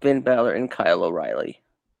with Finn Balor and Kyle O'Reilly.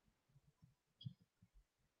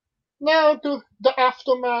 Now the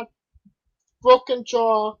aftermath: broken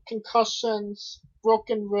jaw, concussions,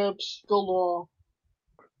 broken ribs galore.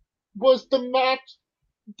 Was the match,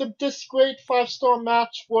 this great 5-star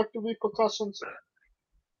match, worth the repercussions?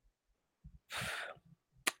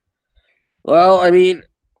 Well, I mean,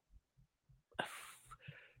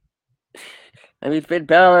 Finn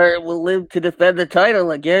Balor will live to defend the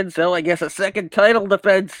title again, so I guess a second title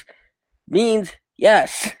defense means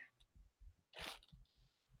yes.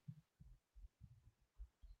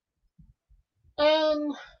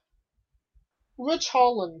 And Rich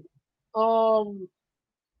Holland, um,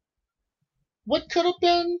 what could have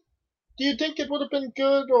been? Do you think it would have been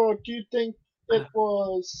good, or do you think it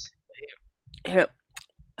was Yeah,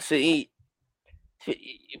 see,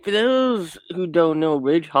 for those who don't know,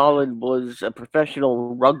 Ridge Holland was a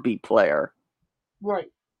professional rugby player,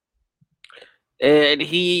 right? and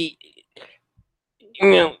he,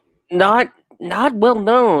 you know, not well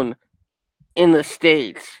known in the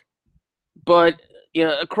states, but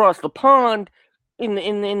across the pond, in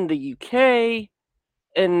the UK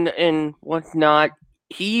and whatnot,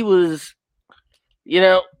 he was, you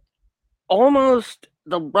know, almost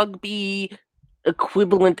the rugby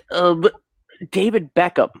equivalent of David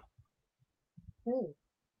Beckham. Hmm.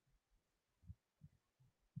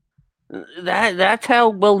 That's how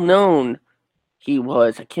well known he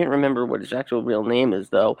was. I can't remember what his actual real name is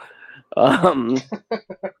though. Um,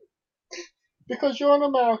 Because you're an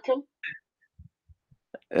American.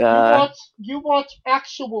 You watch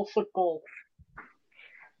actual football.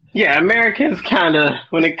 Yeah, Americans kind of,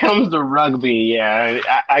 when it comes to rugby, yeah,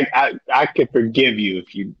 I could forgive you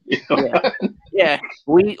if you. Yeah, yeah.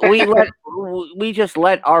 We just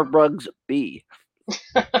let our rugs be.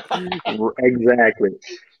 Exactly.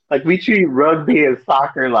 Like we treat rugby and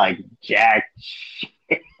soccer like jack.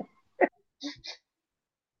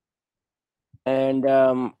 And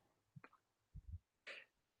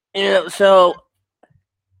so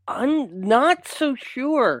I'm not so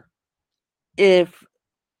sure if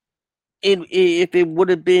it would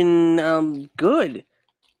have been good.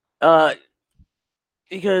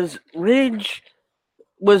 Because Ridge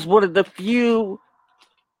was one of the few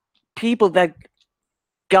people that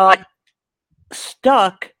got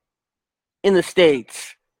stuck in the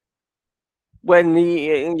States when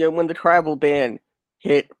the travel ban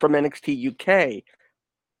hit from NXT UK,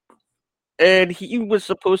 and he was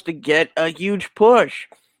supposed to get a huge push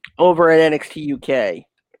over at NXT UK.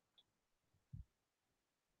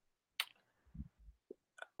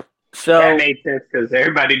 So That made sense because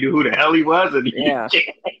everybody knew who the hell he was, and yeah,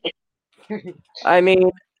 I mean,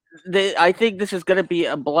 I think this is going to be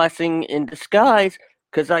a blessing in disguise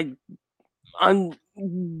because I'm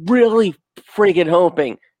really freaking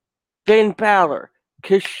hoping Finn Balor,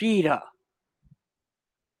 Kushida,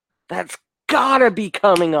 that's gotta be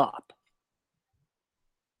coming up.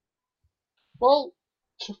 Well,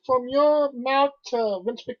 from your mouth to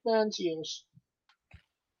Vince McMahon's ears.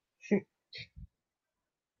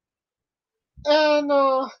 And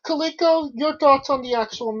Kaliko, your thoughts on the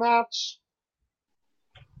actual match?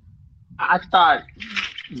 I thought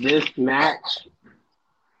this match,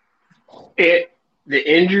 it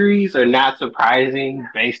the injuries are not surprising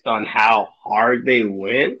based on how hard they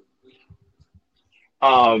went.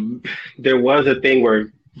 Um, there was a thing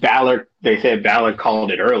where they said Balor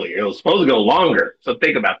called it earlier. It was supposed to go longer. So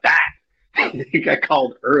think about that. It got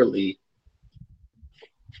called early,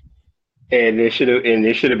 and it should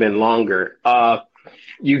have been longer.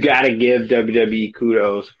 You got to give WWE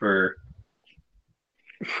kudos for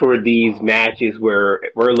these matches where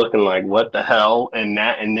we're looking like what the hell, and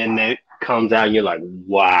then it comes out, and you're like,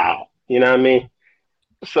 wow, you know what I mean?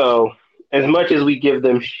 So as much as we give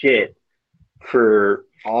them shit for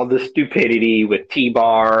all the stupidity with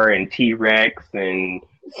T-Bar and T-Rex and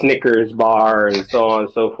Snickers bar and so on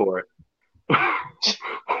and so forth.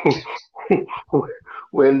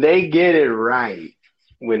 When they get it right,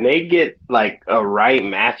 when they get like a right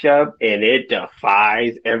matchup and it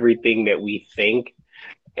defies everything that we think,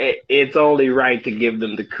 it's only right to give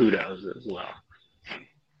them the kudos as well.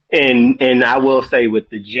 And I will say with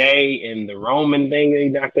the Jay and the Roman thing, they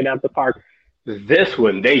knocked it out the park. This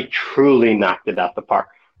one, they truly knocked it out the park.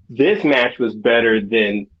 This match was better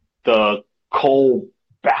than the Cole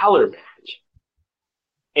Balor match.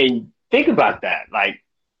 And think about that. Like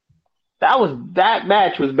that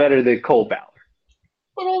match was better than Cole Balor.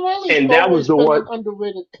 But O'Reilly's And that was always the been one. an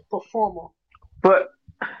underrated performer. But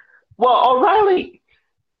well, O'Reilly,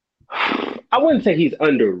 I wouldn't say he's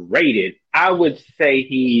underrated. I would say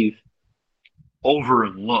he's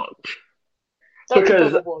overlooked That's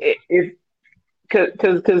because if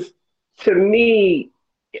because to me,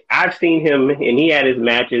 I've seen him and he had his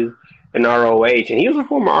matches in ROH, and he was a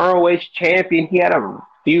former ROH champion. He had a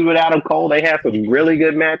feud with Adam Cole. They had some really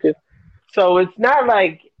good matches. So it's not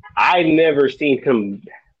like I never seen him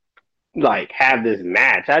like have this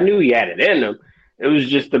match. I knew he had it in him. It was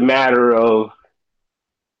just a matter of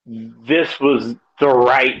this was the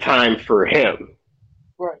right time for him.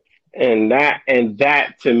 Right. And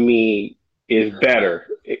that to me is better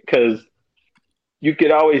because you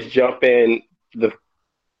could always jump in. The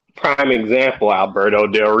prime example, Alberto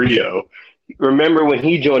Del Rio. Remember when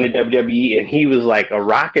he joined the WWE and he was like a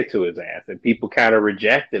rocket to his ass and people kind of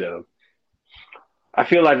rejected him. I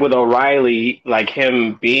feel like with O'Reilly, like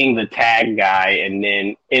him being the tag guy, and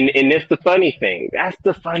it's the funny thing. That's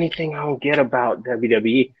the funny thing I don't get about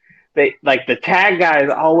WWE. They like the tag guys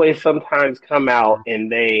always sometimes come out and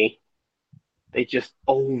they just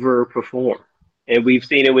overperform, and we've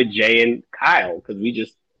seen it with Jay and Kyle because we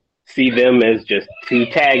just see them as just two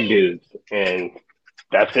tag dudes, and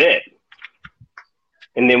that's it.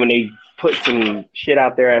 And then when they put some shit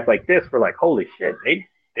out there as like this, we're like, holy shit,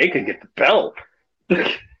 they could get the belt.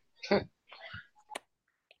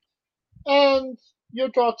 And your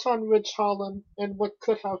thoughts on Ridge Holland and what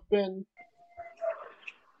could have been?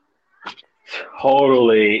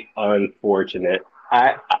 Totally unfortunate.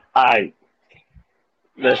 I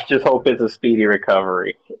let's just hope it's a speedy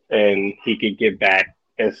recovery and he could get back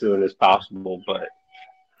as soon as possible. But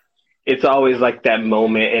it's always like that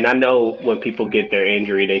moment, and I know when people get their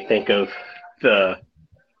injury, they think of the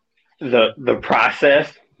the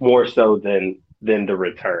process more so than the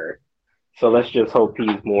return. So let's just hope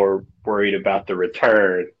he's more worried about the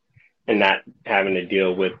return and not having to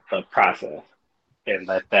deal with the process and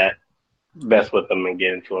let that mess with him and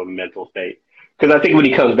get into a mental state. Because I think when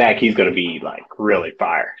he comes back, he's going to be like really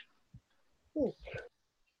fire.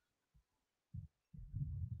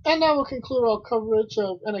 And that will conclude our coverage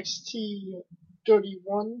of NXT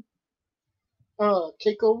 31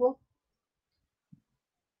 Takeover.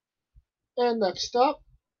 And next up,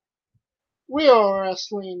 we are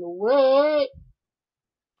wrestling with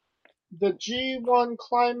the G1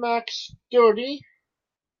 Climax 30.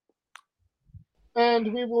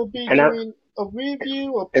 And we will be doing a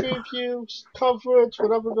review, a preview, coverage,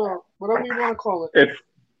 whatever you want to call it.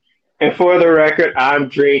 And for the record, I'm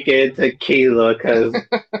drinking tequila because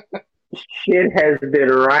shit has been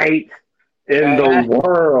right in the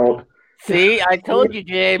world. See, I told you,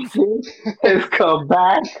 James. Has come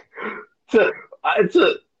back to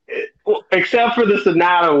except for the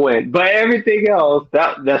Sonata win, but everything else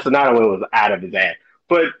that Sonata win was out of his ass.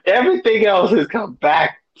 But everything else has come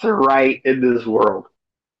back to right in this world.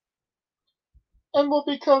 And we'll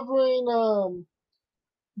be covering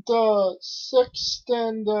the 6th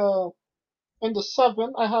and the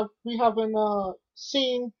 7th. We haven't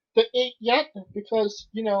seen the 8 yet because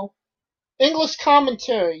English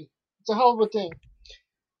commentary. It's a hell of a thing.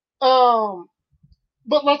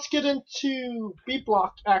 But let's get into B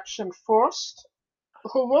block action first.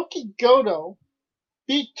 Hiroki Goto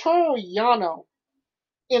beat Toru Yano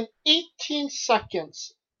in 18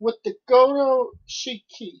 seconds with the Goto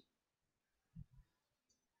Shiki.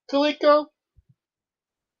 Kaliko?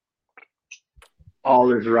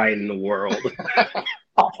 All is right in the world.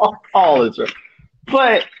 all is right.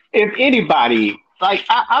 But if anybody, like,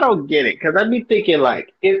 I don't get it because I'd be thinking,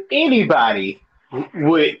 like, if anybody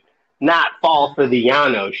would not fall for the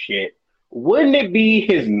Yano shit, wouldn't it be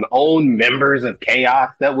his own members of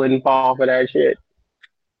Chaos that wouldn't fall for that shit?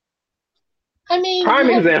 I mean, prime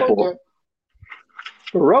example.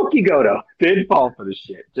 Hiroki Goto didn't fall for the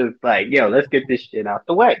shit. Just like, yo, let's get this shit out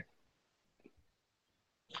the way.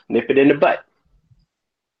 Nip it in the butt.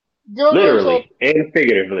 Literally and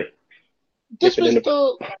figuratively. This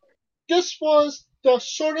was the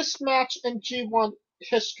shortest match in G1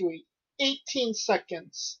 history. 18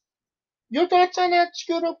 seconds. Your thoughts on that,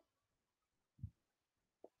 Scooter?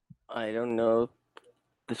 I don't know.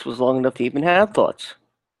 This was long enough to even have thoughts.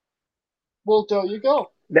 Well, there you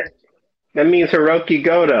go. That means Hiroki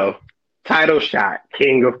Goto, title shot,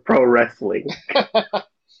 king of pro wrestling.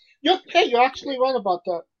 You're actually right about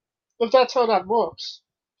that. If that's how that works.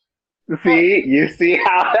 See? You see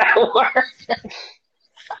how that works?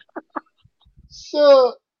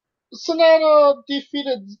 So, Sonata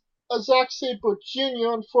defeated Zack Sabre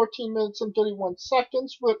Jr. in 14 minutes and 31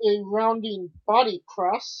 seconds with a rounding body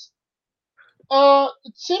press.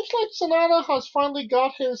 It seems like Sonata has finally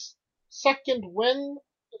got his second win.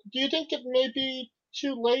 Do you think it may be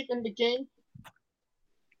too late in the game?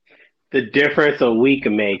 The difference a week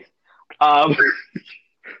makes. I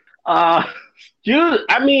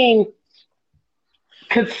mean,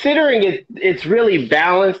 considering it's really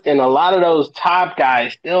balanced, and a lot of those top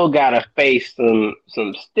guys still gotta face some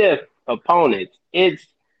stiff opponents. It's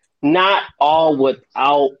not all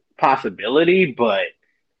without possibility, but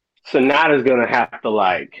Sonata's gonna have to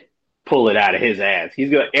like pull it out of his ass.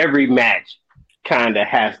 Every match kind of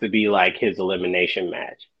has to be like his elimination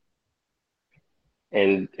match,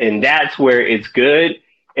 and that's where it's good.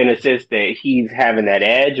 And it's just that he's having that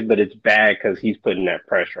edge, but it's bad because he's putting that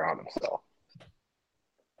pressure on himself.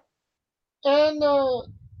 And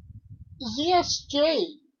ZSJ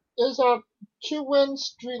is at 2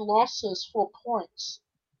 wins, 3 losses, 4 points.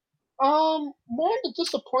 More on the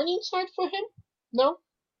disappointing side for him? No?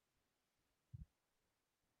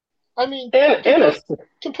 I mean,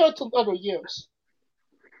 compared to other years.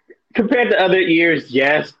 Compared to other years,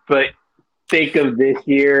 yes, but think of this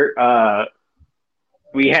year,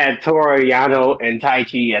 we had Toru Yano and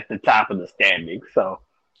Taichi at the top of the standings. So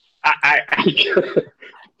I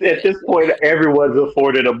at this point, everyone's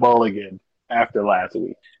afforded a mulligan after last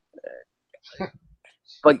week.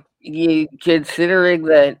 But considering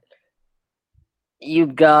that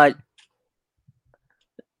you've got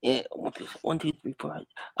 1, 2, 3, 4,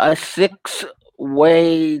 a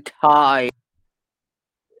 6-way tie.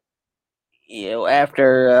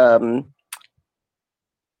 After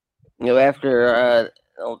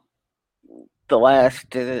the last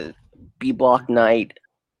B block night,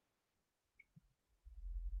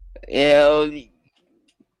 you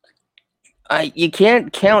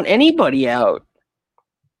can't count anybody out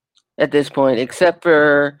at this point, except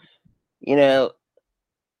for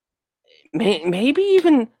maybe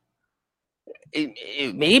even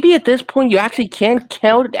maybe at this point you actually can't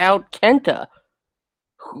count out Kenta,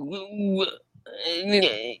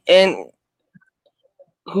 and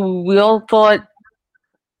who we all thought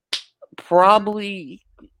probably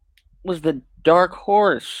was the dark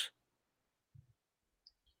horse.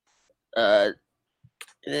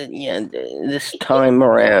 This time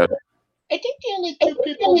around. I think the only two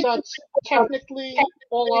people that's technically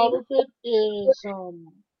all out of it is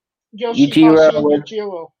Yoshihashi and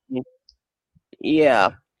Yujiro, Yujiro.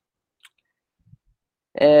 yeah,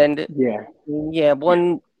 and Yeah.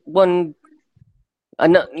 one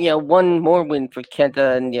one more win for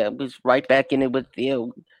Kenta, and was right back in it with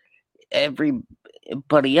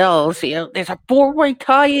everybody else. There's a 4-way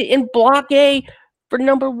tie in Block A for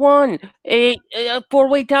number one, a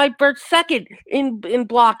 4-way tie for second in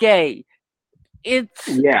Block A. It's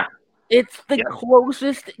the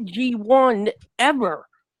closest G1 ever.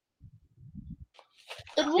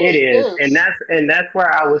 It really is, is. and that's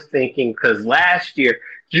where I was thinking because last year,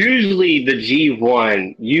 usually the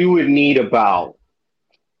G1, you would need about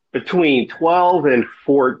between 12 and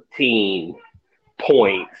 14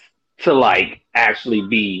 points to like actually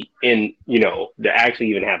be in, to actually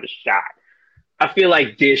even have a shot. I feel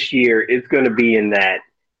like this year it's going to be in that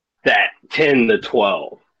 10 to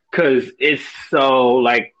 12 because it's so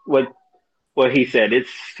like what he said. It's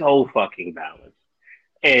so fucking balanced,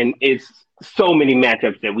 and it's so many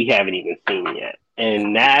matchups that we haven't even seen yet,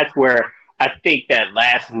 and that's where I think that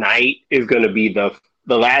last night is going to be the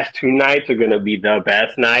last two nights are going to be the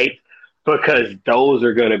best nights because those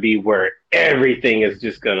are going to be where everything is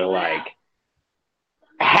just going to like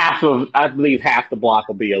I believe half the block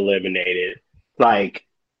will be eliminated. Like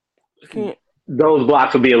those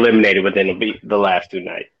blocks will be eliminated within the last two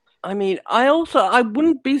nights. I mean, I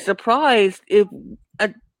wouldn't be surprised if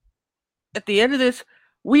at the end of this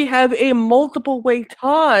we have a multiple way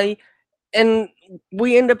tie and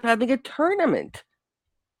we end up having a tournament.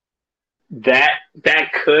 That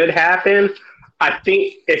could happen. I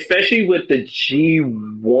think, especially with the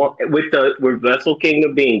G1, with Wrestle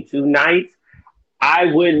Kingdom being two nights, I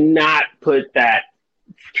would not put that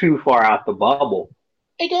too far out the bubble.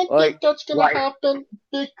 I don't think that's gonna happen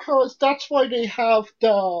because that's why they have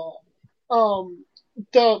the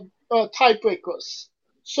tiebreakers,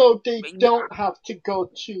 so they don't have to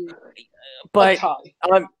go to a tie.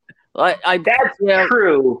 That's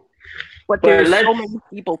true. But there's so many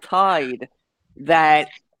people tied that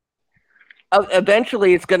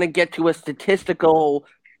eventually it's going to get to a statistical,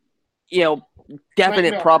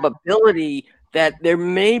 definite probability that there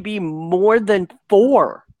may be more than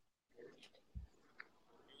 4.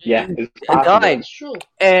 Yeah, it's possible. That's true.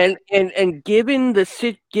 And given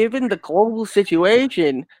the global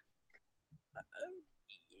situation,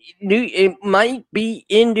 it might be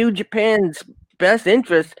in New Japan's best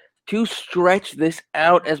interest to stretch this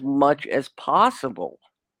out as much as possible.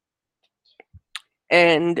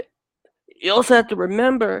 And you also have to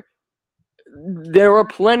remember there were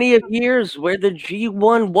plenty of years where the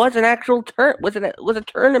G1 was an actual was a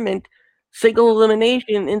tournament, single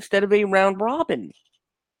elimination instead of a round robin.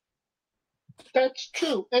 That's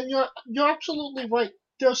true, and you're absolutely right.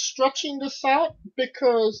 They're stretching this out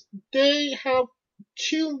because they have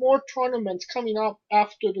 2 more tournaments coming up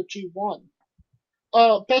after the G1.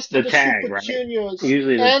 Best of the tag, Super right? Juniors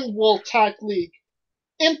Usually and World Tag League.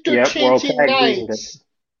 Interchanging nights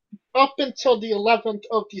up until the 11th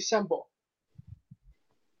of December.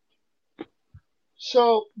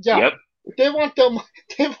 So they want their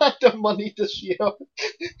money this year.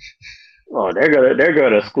 Oh, they're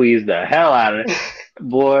gonna squeeze the hell out of it,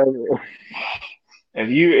 boy. If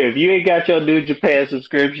you ain't got your New Japan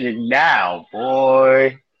subscription now,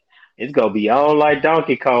 boy, it's gonna be on like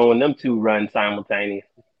Donkey Kong when them two run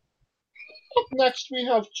simultaneously. Up next, we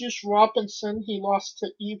have Juice Robinson. He lost to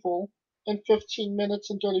Evil in 15 minutes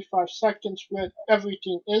and 35 seconds with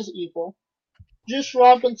Everything is Evil. Juice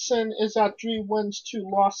Robinson is at 3 wins, 2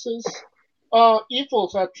 losses.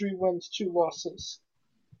 Evil's at 3 wins, 2 losses.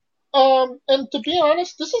 And to be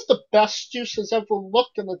honest, this is the best Juice has ever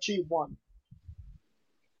looked in a G1.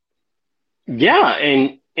 Yeah,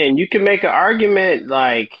 and you can make an argument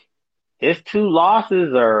like his 2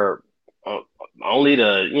 losses are only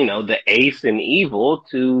the Ace and Evil,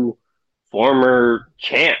 2 former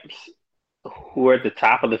champs who were at the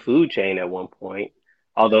top of the food chain at one point.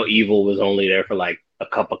 Although Evil was only there for like a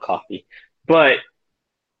cup of coffee, but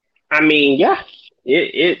I mean, yeah,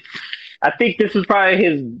 I think this is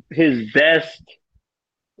probably his best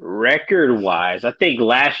record wise. I think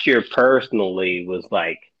last year personally was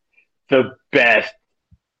like the best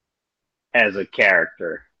as a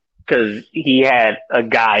character because he had a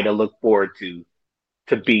guy to look forward to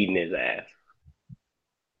beating his ass.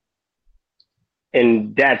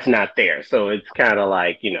 And that's not there. So it's kind of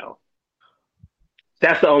like,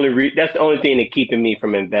 that's the only thing that's keeping me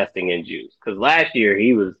from investing in Juice. Because last year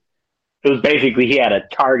it was basically he had a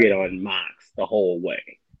target on Mox the whole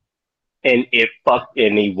way. And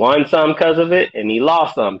and he won some because of it, and he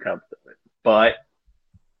lost some because of it. But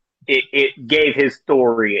it gave his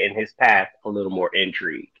story and his path a little more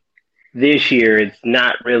intrigue. This year, it's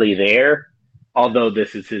not really there, although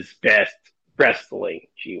this is his best wrestling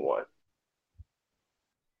G1.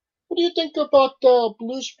 What do you think about the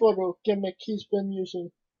Blues Brother gimmick he's been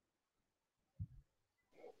using?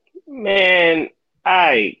 Man,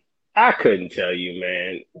 I couldn't tell you,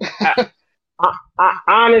 man. I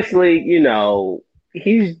honestly,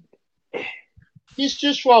 he's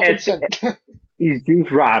Juice Robinson. He's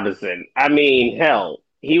Juice Robinson. I mean, hell,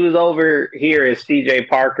 he was over here as CJ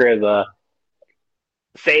Parker as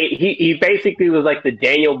he basically was like the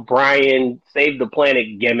Daniel Bryan Save the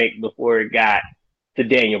Planet gimmick before it got to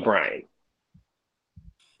Daniel Bryan.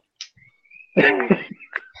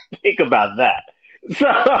 Think about that.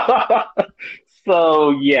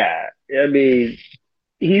 So yeah, I mean,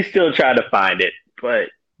 he's still trying to find it, but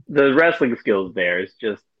the wrestling skills there. It's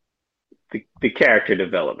just the character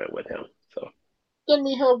development with him. So then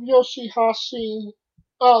we have Yoshihashi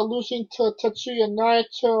losing to Tetsuya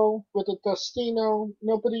Naito with a Destino.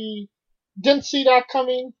 Nobody didn't see that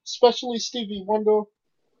coming, especially Stevie Wonder.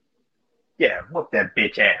 Yeah, whoop that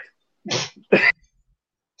bitch ass.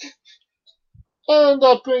 And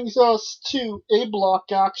that brings us to A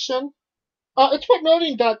block action. It's worth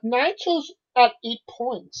noting that Naito's at 8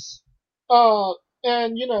 points.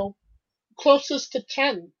 And closest to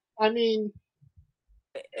 10. I mean,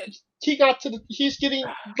 he's getting,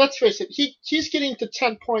 let's face it, he's getting to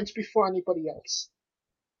 10 points before anybody else.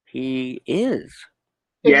 He is.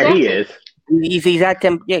 Exactly. Yeah, he is. He's at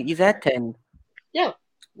 10. Yeah, he's at 10. Yeah.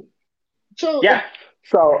 So yeah.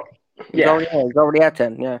 So yeah, he's already at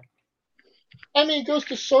 10. Yeah. I mean, it goes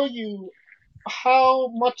to show you how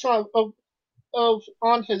much of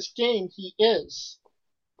on his game he is.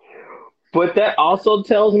 But that also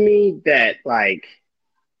tells me that like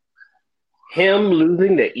him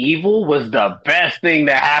losing to Evil was the best thing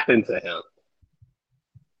that happened to him.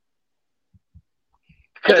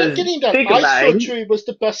 I think getting that eye surgery was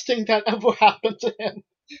the best thing that ever happened to him.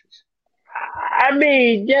 I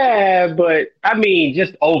mean, yeah, but I mean,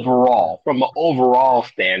 just overall, from an overall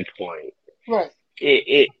standpoint, right?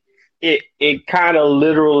 It kind of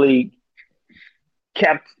literally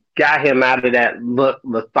got him out of that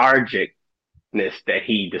lethargicness that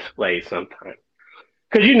he displays sometimes.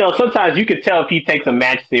 Because sometimes you could tell if he takes a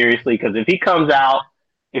match seriously. Because if he comes out,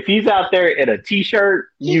 if he's out there in a t-shirt,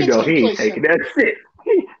 he ain't taking that shit.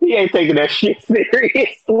 He ain't taking that shit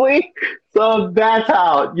seriously. So that's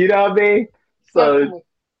how, you know what I mean? So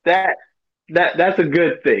that's a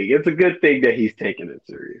good thing. It's a good thing that he's taking it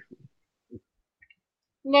seriously.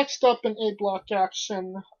 Next up in A block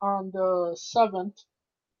action on the 7th,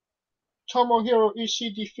 Tomohiro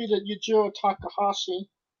Ishii defeated Yujiro Takahashi.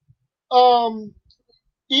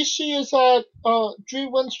 Ishii is at 3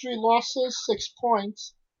 wins, 3 losses, 6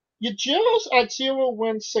 points. Yujiro's at 0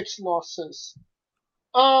 wins, 6 losses.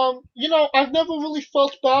 I've never really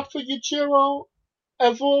felt bad for Yujiro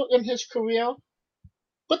ever in his career.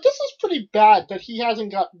 But this is pretty bad that he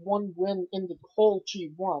hasn't got 1 win in the whole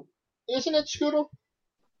G1. Isn't it, Scooter?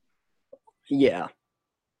 Yeah.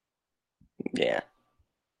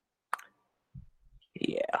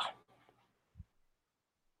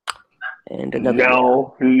 And another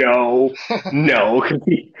no. No.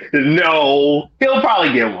 He'll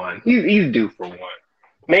probably get one. He's due for one.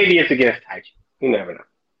 Maybe it's against Taichi. You never know.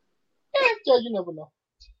 Yeah, you never know.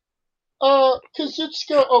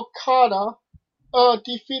 Kazuchika Okada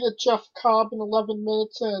defeated Jeff Cobb in 11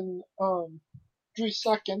 minutes and 3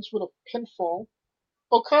 seconds with a pinfall.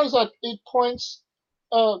 Okada's at 8 points.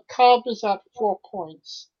 Cobb is at 4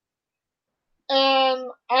 points. And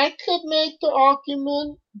I could make the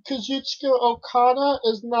argument Kazuchika Okada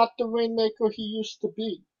is not the Rainmaker he used to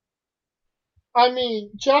be. I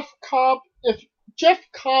mean, if Jeff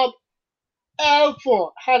Cobb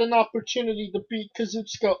ever had an opportunity to beat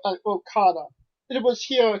Kazuchika Okada, it was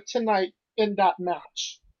here tonight in that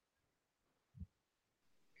match.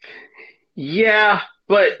 Yeah,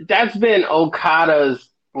 but that's been Okada's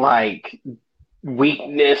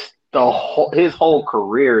weakness his whole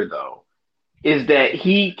career though. Is that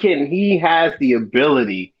he has the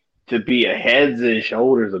ability to be a heads and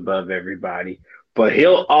shoulders above everybody, but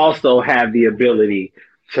he'll also have the ability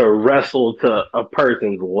to wrestle to a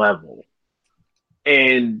person's level.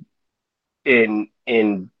 And and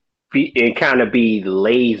kind of be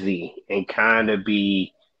lazy and kind of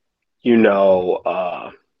be, you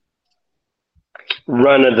know,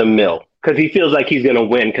 run of the mill because he feels like he's gonna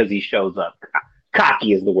win because he shows up.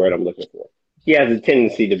 Cocky is the word I'm looking for. He has a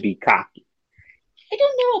tendency to be cocky. I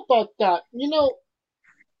don't know about that.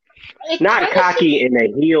 It Not kind of seems. cocky in a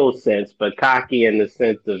heel sense, but cocky in the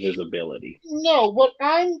sense of his ability. No, what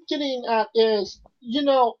I'm getting at is,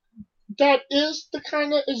 that is the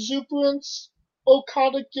kind of exuberance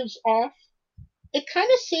Okada gives off. It kind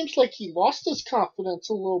of seems like he lost his confidence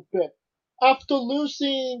a little bit after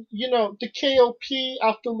losing, the KOP,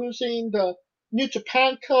 after losing the New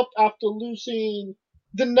Japan Cup, after losing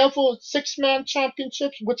the Neville six-man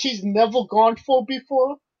championships, which he's never gone for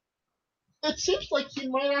before. It seems like he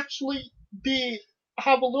might actually be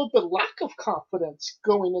have a little bit lack of confidence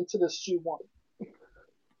going into this G1.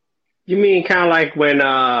 You mean kind of like when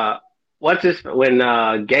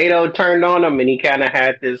Gato turned on him and he kind of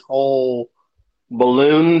had this whole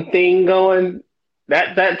balloon thing going,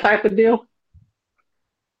 that type of deal?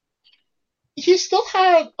 He still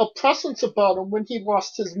had a presence about him when he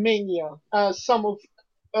lost his mania, as some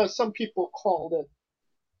people called it.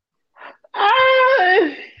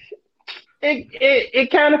 Uh, it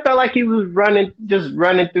kind of felt like he was running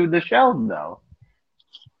through the show though.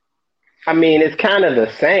 I mean, it's kind of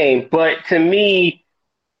the same, but to me,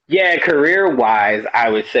 yeah, career wise, I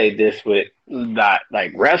would say this would not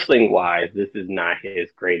like wrestling wise, this is not his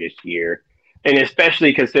greatest year, and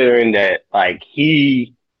especially considering that like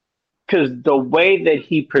because the way that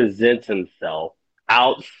he presents himself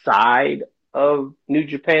outside of New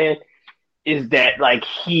Japan is that like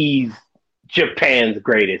he's Japan's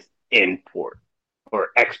greatest import or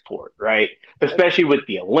export, right? Especially with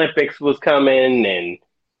the Olympics was coming and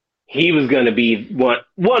he was going to be one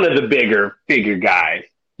of the bigger figure guys,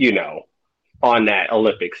 you know, on that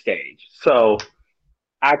Olympic stage. So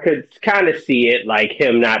I could kind of see it like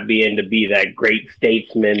him not being to be that great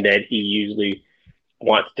statesman that he usually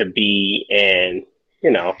wants to be, and you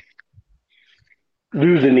know,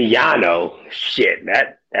 losing the Yano, shit,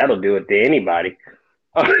 that'll do it to anybody.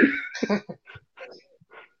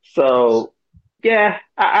 So yeah,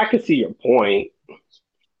 I can see your point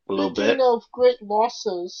a little Speaking bit. of great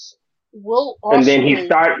losses, Will And then he Ospreay.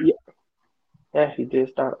 started. Yeah, he did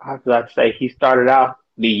start. I was about to say he started out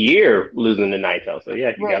the year losing to Naito. So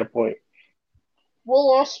yeah, you got Right. a point.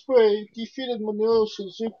 Will Ospreay defeated Minoru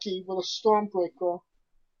Suzuki with a Stormbreaker.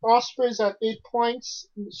 Ospreay's at 8 points,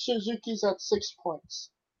 Suzuki's at 6 points.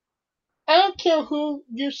 I don't care who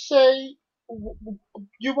you say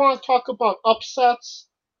you want to talk about upsets.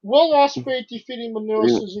 Will Ospreay defeating Minoru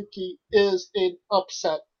Suzuki is an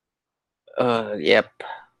upset. Yep.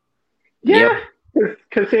 Yeah,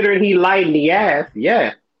 considering he lightened the ass.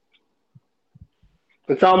 Yeah,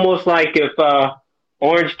 it's almost like if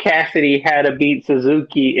Orange Cassidy had to beat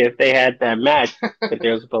Suzuki if they had that match that they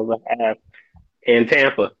were supposed to have in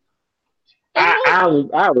Tampa. And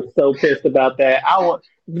I was so pissed about that. If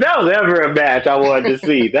that was ever a match I wanted to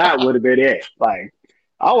see, that would have been it. Like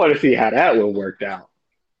I want to see how that one worked out.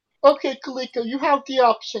 okay, Kaliko, you have the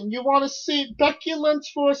option. You want to see Becky Lynch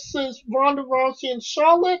versus Ronda Rousey and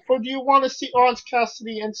Charlotte, or do you want to see Orange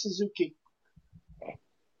Cassidy and Suzuki?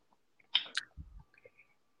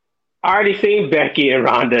 I already seen Becky and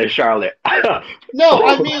Ronda and Charlotte. No,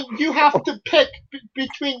 I mean you have to pick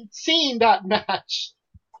between seeing that match.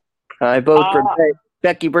 I vote for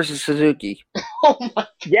Becky versus Suzuki. Oh my!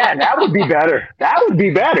 Yeah, that would be better. That would be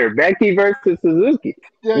better. Becky versus Suzuki.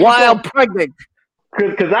 While pregnant.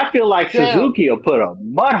 Because I feel like Damn. Suzuki will put a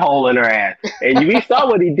butthole in her ass. And we saw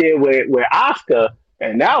what he did with Asuka,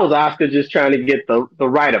 and that was Asuka just trying to get the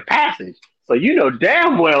rite of passage. So you know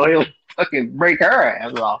damn well he'll fucking break her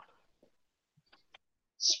ass off.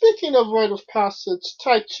 Speaking of rite of passage,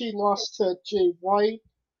 Tai Chi lost to Jay White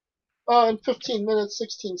in 15 minutes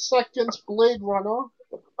 16 seconds. Blade Runner.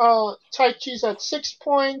 Tai Chi's at 6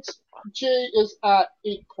 points. Jay is at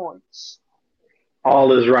 8 points.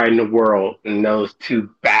 All is right in the world, and those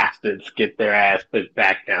two bastards get their ass put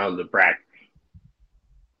back down the bracket.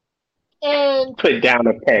 And Put down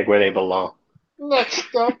a peg where they belong.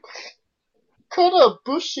 next up, Kota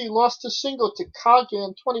Ibushi lost to Shingo Takagi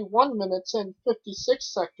in 21 minutes and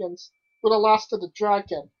 56 seconds with a Last of the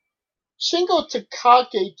Dragon. Shingo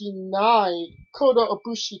Takagi denied Kota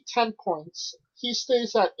Ibushi 10 points. He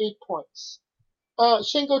stays at 8 points.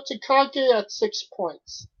 Shingo Takagi at 6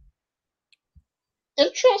 points.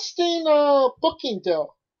 Interesting booking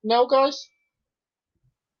deal. No, guys?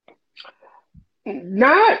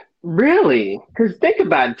 Not really. Because think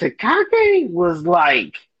about it. Takagi was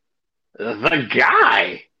like the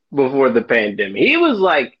guy before the pandemic. He was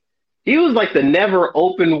like He was like the never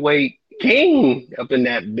open weight king up in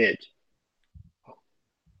that bitch.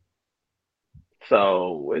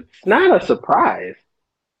 So it's not a surprise.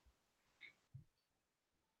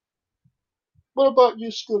 What about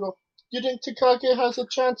you, Scooter? Do you think Takagi has a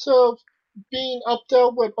chance of being up there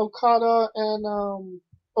with Okada and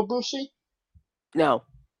Ibushi? No,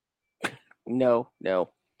 no, no,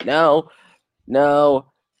 no,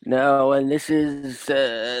 no, no. And this is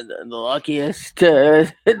the luckiest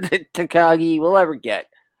that Takagi will ever get.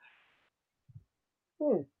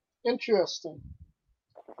 Interesting.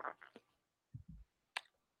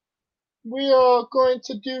 We are going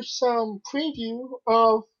to do some preview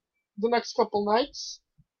of the next couple nights.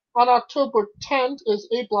 On October 10th is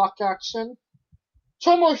A Block action.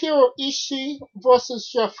 Tomohiro Ishii versus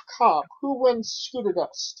Jeff Cobb. Who wins Scooter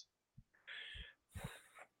Dust?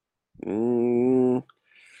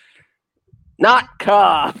 Not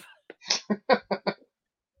Cobb.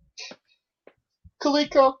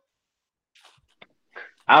 Kaliko?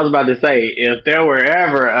 I was about to say, if there were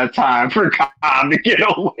ever a time for Cobb to get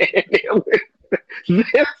a win,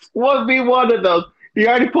 this would be one of those. He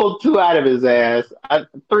already pulled two out of his ass.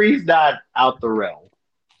 Three's not out the realm.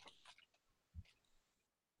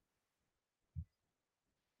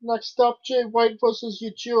 Next up, Jay White versus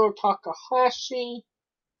Yujiro Takahashi.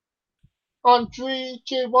 On three,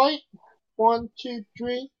 Jay White. 1, 2,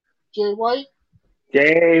 3. Jay White.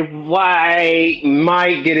 Jay White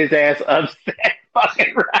might get his ass upset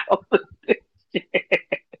fucking round.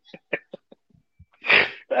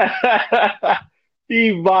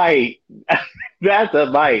 He might. That's a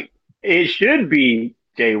might. It should be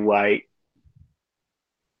Jay White.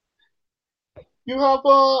 You have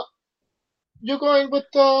you're going with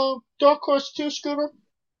Dark Horse 2, Scooter?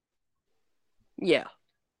 Yeah.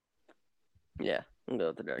 Yeah, I'm going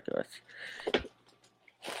with the Dark Horse.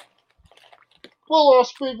 Will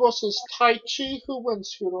Ospreay versus Tai Chi. Who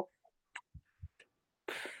wins, Scooter?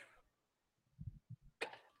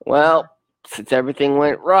 Well, since everything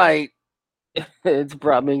went right, it's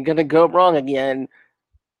probably gonna go wrong again.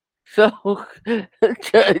 So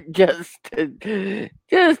just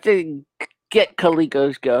to get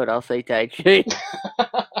Kaliko's goat, I'll say Tai Chi.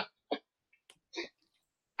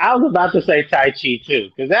 I was about to say Tai Chi too,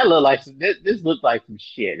 because that looked like this looked like some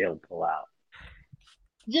shit he'll pull out.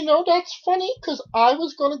 You know, that's funny, because I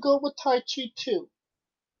was going to go with Tai Chi too.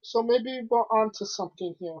 So maybe we're onto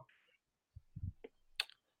something here.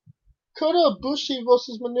 Kota Ibushi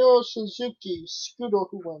versus Minoru Suzuki. Scooter,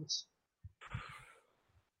 who wins?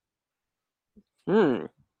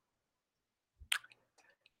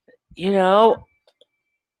 You know,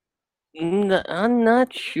 I'm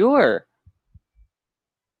not sure.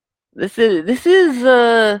 This is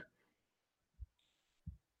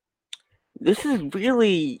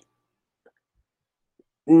really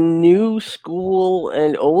new school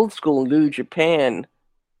and old school New Japan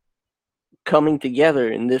coming together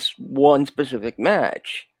in this one specific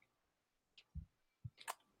match.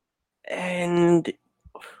 And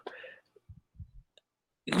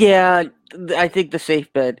yeah, I think the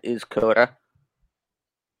safe bet is Kota.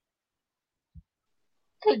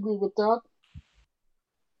 I agree with that.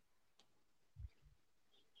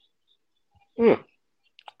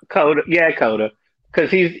 Coda, yeah, Coda,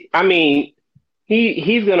 because he's gonna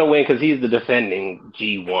win because he's the defending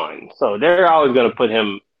G1, so they're always gonna put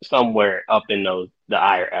him somewhere up in the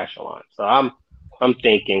higher echelon. So I'm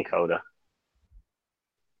thinking Coda.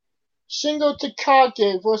 Shingo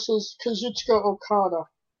Takagi versus Kazuchika Okada.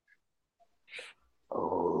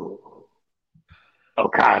 Oh,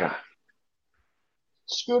 Okada.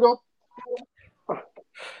 Scooter?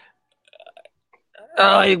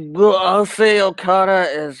 I'll say Okada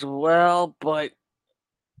as well, but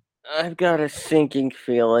I've got a sinking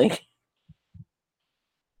feeling.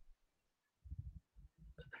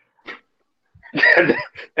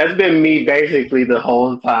 That's been me basically the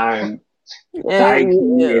whole time. Taiki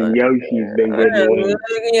and Yoshi's been getting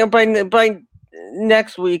wins. By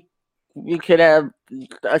next week, you could have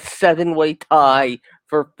a 7-way tie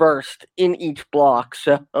for first in each block.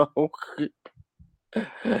 So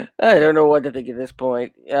I don't know what to think at this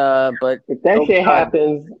point. But If that shit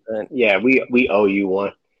happens, yeah, we owe you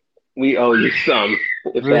one. We owe you some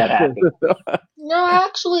if that happens. No, I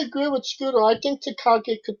actually agree with Scooter. I think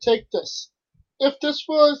Takagi could take this. If this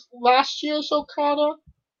was last year's Okada,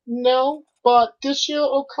 no. But this year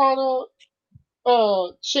Okada,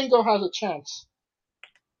 Shingo has a chance.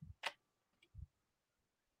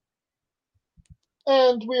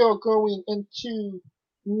 And we are going into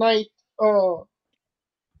night, we're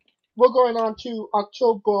going on to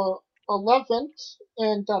October 11th,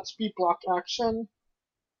 and that's B Block action.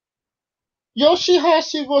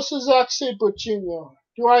 Yoshihashi versus Zack Sabre Jr.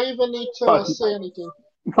 Do I even need to Fuck, say anything?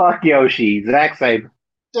 fuck Yoshi. Zack Sabre.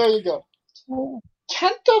 There you go.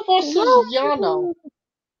 Kenta versus Yano.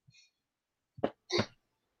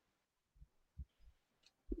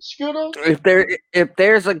 Scooter? If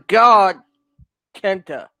there's a god,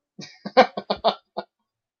 Kenta.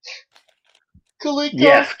 Kaliko?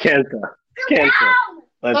 Yes, Kenta. Kenta.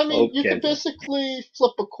 Let's I mean, hope you can Kenta. basically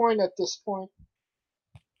flip a coin at this point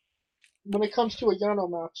when it comes to a Yano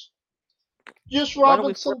match. Juice Why don't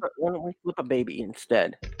we Robinson. flip a baby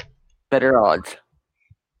instead? Better odds.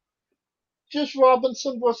 Juice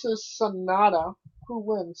Robinson versus Sonata. Who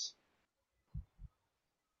wins?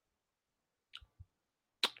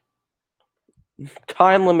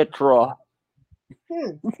 Time limit draw.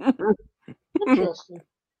 Interesting.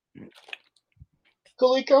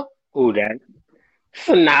 Kaliko? Ooh, that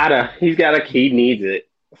Sonata. He needs it.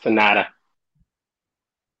 Sonata.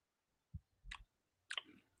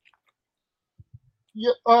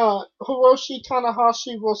 Hiroshi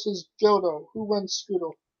Tanahashi versus Goto. Who wins,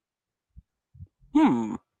 Scooter?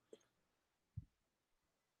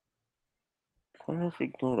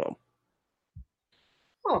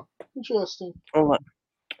 Huh. Interesting. Well,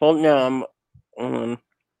 no,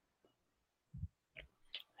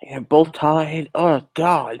 yeah, both tied. Oh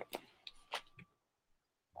God.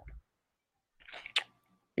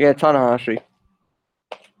 Yeah, Tanahashi.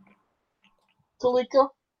 Kaliko?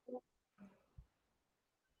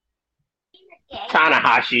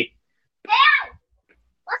 Tanahashi.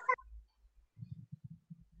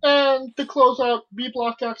 And to close out B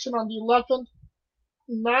block action on the 11th,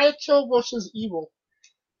 Naito versus Evil.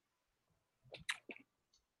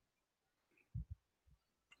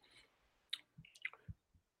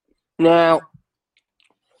 Now,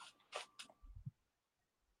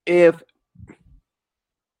 if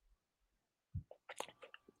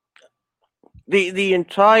the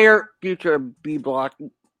entire future of B block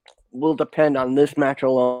will depend on this match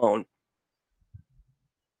alone,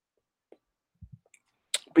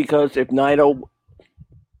 because if Naito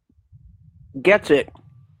gets it,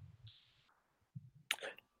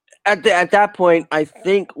 at that point, I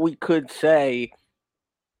think we could say,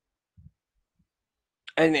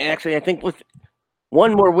 and actually, I think with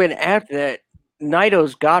one more win after that,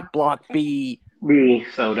 Naito's got block B. Being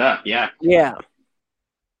sewed up, yeah. Yeah.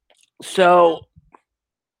 So,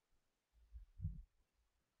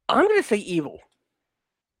 I'm going to say Evil.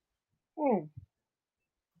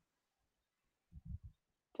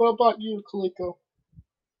 What about you, Kaliko?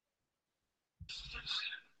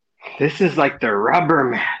 This is like the rubber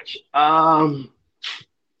match. I'm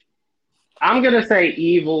gonna say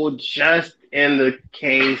Evil just in the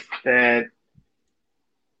case that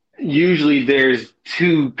usually there's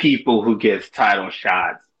two people who gets title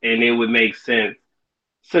shots, and it would make sense.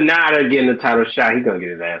 Sonata getting the title shot, he's gonna get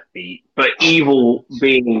his ass beat. But Evil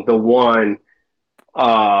being the one,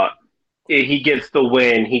 if he gets the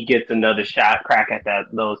win, he gets another shot, crack at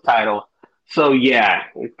those titles. So yeah,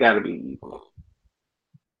 it's gotta be Evil.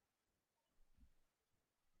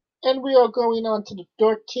 And we are going on to the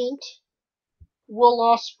 13th. Will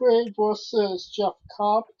Ospreay versus Jeff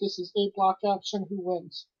Cobb. This is A block action. Who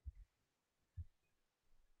wins?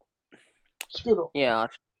 Scooter. Yeah,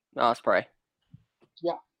 Ospreay.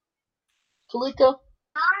 Yeah. Kaliko?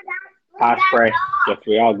 Ospreay. Guess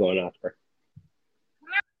we all going Ospreay.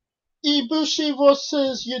 Ibushi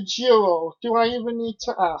versus Yujiro. Do I even need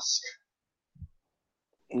to ask?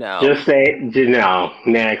 No. Just say no.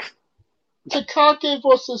 Next. Takagi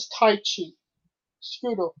versus Taichi.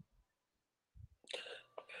 Scooter.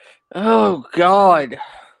 Oh God.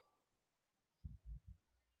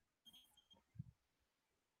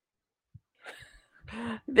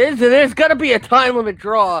 There's gonna be a time limit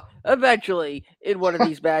draw eventually in one of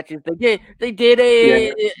these matches. They did a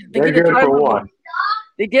time limit.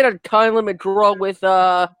 They did a time limit draw with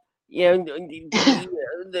the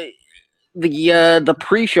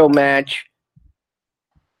pre-show match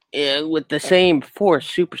with the same four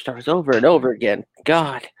superstars over and over again.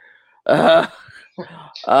 God. Yeah,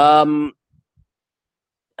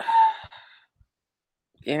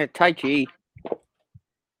 Taichi.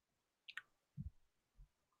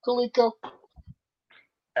 Kaliko.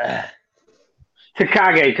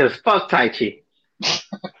 Takagi, because fuck Taichi.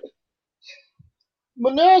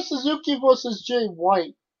 Minoru Suzuki versus Jay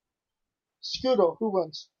White. Scooter, who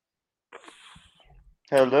wins?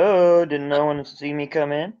 Hello, didn't no one see me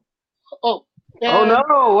come in? Oh. Oh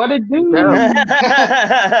no, what did do?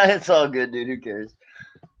 It's all good, dude. Who cares?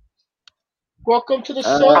 Welcome to the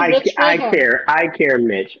show, Mitch. I care,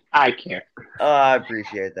 Mitch. I care. Oh, I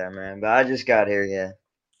appreciate that, man. But I just got here, yeah.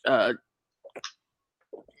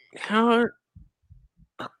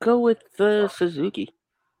 I'll go with Suzuki.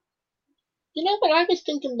 You know what? I was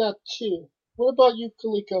thinking that too. What about you,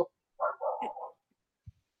 Kaliko?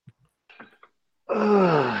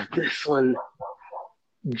 This one,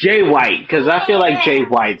 Jay White, because I feel like Jay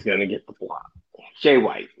White's gonna get the block. Jay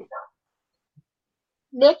White.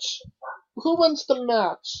 Mitch, who wins the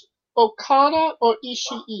match? Okada or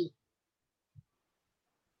Ishii?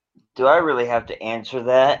 Do I really have to answer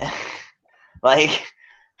that? Like,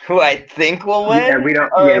 who I think will win? Yeah, we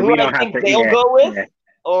don't. Or Yeah, who we I don't have think to. they'll Yeah, go with? yeah,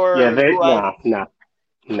 Or yeah. who I... No.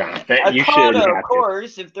 That you Okada, shouldn't of have to.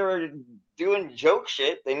 course. If they're doing joke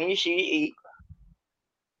shit, then Ishii.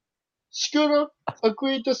 Scooter,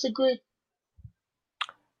 agree, disagree?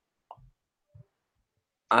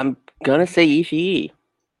 I'm gonna say Ishii.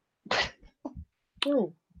 Hmm.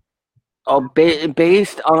 Oh,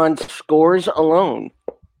 based on scores alone.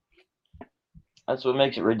 That's what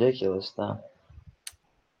makes it ridiculous, though.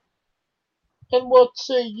 And what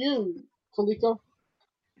say you, Kaliko?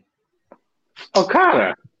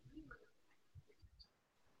 Okada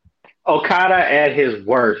at his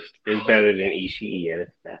worst is better than Ishii at his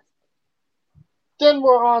best. Then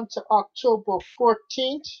we're on to October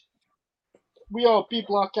 14th. We are B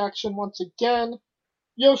block action once again.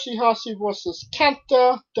 Yoshihashi versus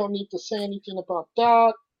Kenta. Don't need to say anything about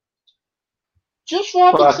that. Juice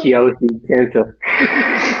Fuck Robinson. Yoshi, Kenta.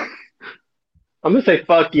 I'm gonna say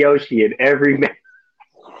fuck Yoshi in every match.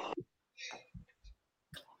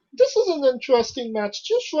 This is an interesting match.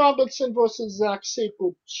 Juice Robinson versus Zack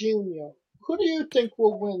Sabre Jr. Who do you think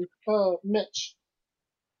will win, Mitch?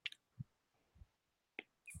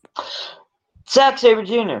 Zack Sabre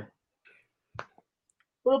Jr.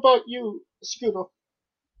 What about you, Scooter?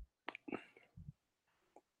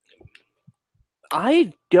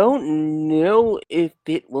 I don't know if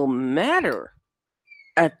it will matter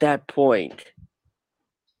at that point.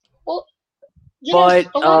 Well, But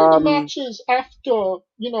a lot of the matches after,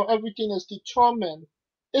 everything is determined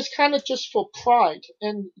is kind of just for pride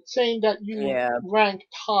and saying that you ranked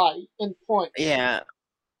high in points. Yeah.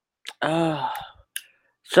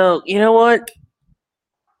 So, you know what?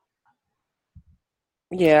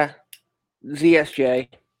 Yeah. ZSJ.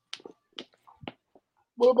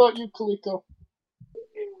 What about you, Kaliko?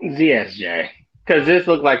 ZSJ. Because this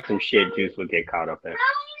looked like some shit Juice would get caught up in.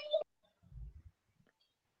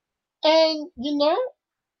 And,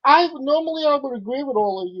 I would agree with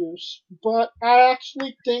all of you, but I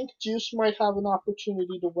actually think Juice might have an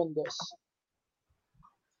opportunity to win this.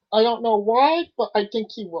 I don't know why, but I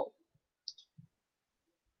think he will.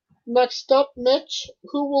 Next up, Mitch,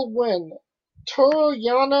 who will win? Toru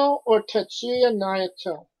Yano or Tetsuya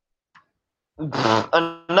Naito?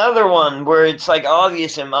 Another one where it's like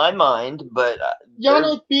obvious in my mind, but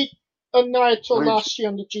Yano beat Naito last year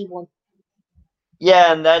in the G1.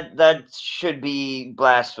 Yeah, and that should be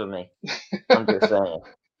blasphemy. I'm just saying.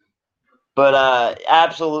 But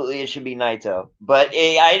absolutely, it should be Naito. But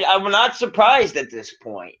I'm not surprised at this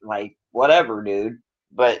point. Like, whatever, dude.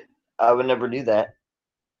 But I would never do that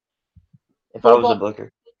if I was a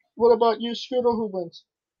booker. What about you, Scooter? Who wins?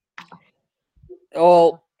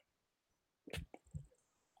 Oh,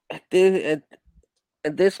 when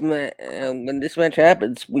this match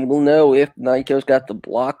happens, we will know if Naito's got the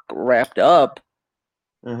block wrapped up.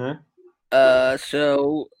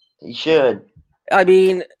 So he should. I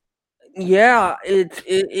mean, yeah, it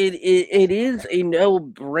is a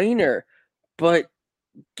no-brainer, but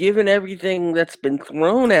given everything that's been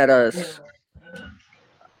thrown at us,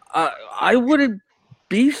 I wouldn't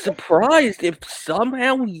be surprised if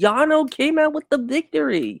somehow Yano came out with the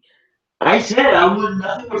victory. I said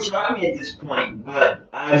nothing would shock me at this point, but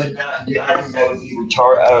I think that would be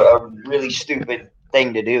a really stupid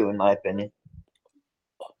thing to do, in my opinion.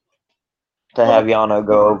 To have Yano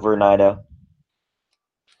go over Naito.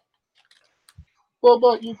 What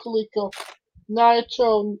about you, Kaliko?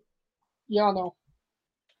 Naito, Yano.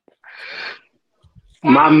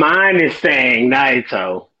 My mind is saying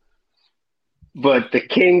Naito, but the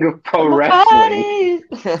king of pro wrestling,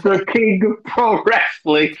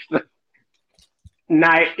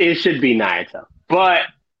 it should be Naito. But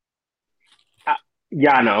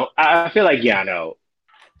Yano, I feel like Yano,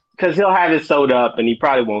 because he'll have it sewed up and he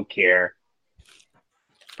probably won't care,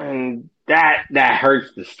 and that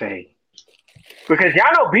hurts to say, because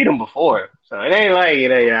Yano beat him before, so it ain't like it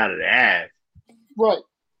ain't out of the ass. Right.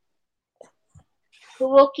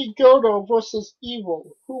 Hiroki Goto versus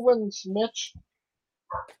Evil. Who wins, Mitch?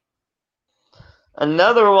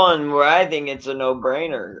 Another one where I think it's a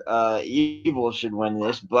no-brainer. Evil should win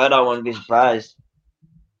this, but I wouldn't be surprised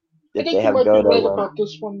if they have Goto. I think you might be right about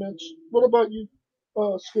this one, Mitch. What about you,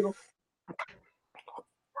 Scooter?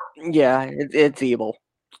 Yeah, it's Evil.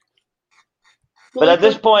 But at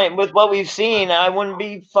this point, with what we've seen, I wouldn't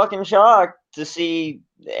be fucking shocked to see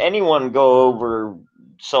anyone go over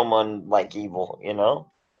someone like Evil, you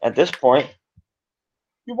know? At this point.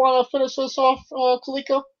 You want to finish this off,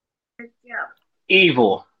 Kaliko?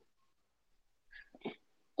 Evil.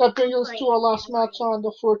 That brings us to our last match on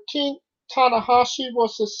the 14th. Tanahashi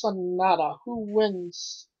versus Sonata. Who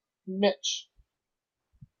wins? Mitch.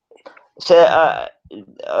 Say that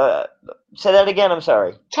again, I'm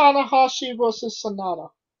sorry. Tanahashi versus Sonata.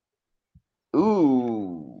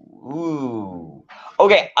 Ooh.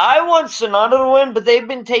 Okay, I want Sonata to win, but they've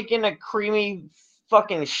been taking a creamy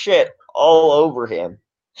fucking shit all over him.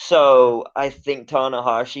 So I think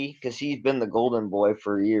Tanahashi, because he's been the golden boy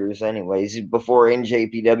for years anyways, before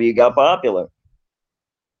NJPW got popular.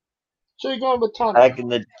 So you're going with Tanahashi? Back in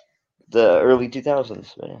the early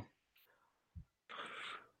 2000s, man.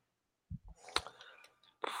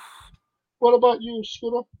 What about you,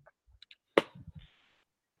 Scooter?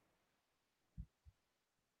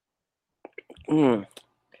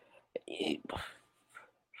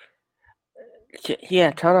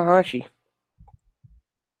 Yeah, Tanahashi.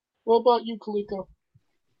 What about you, Kaliko?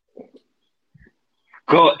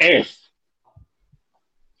 Go S.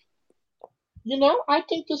 You know, I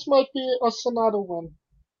think this might be a Sonata win.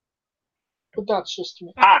 But that's just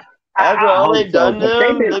me. After all they've done to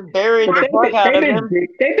him, they buried the fuck out of him.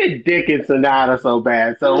 They've been dicking Sonata so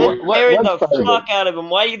bad. So they buried the further? fuck out of him.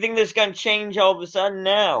 Why do you think this is going to change all of a sudden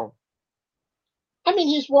now? I mean,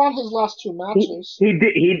 he's won his last two matches. He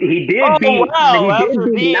did Oh beat. wow! He After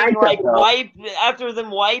did beat being Naito, like though. after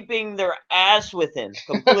them wiping their ass with him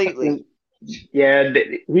completely. Yeah,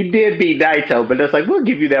 he did beat Naito, but it's like, we'll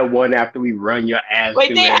give you that one after we run your ass.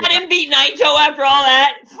 Wait, they had him beat Naito after all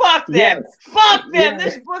that? Fuck them! Yes. Fuck them! Yeah.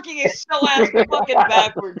 This booking is so ass fucking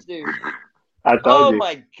backwards, dude. I told you.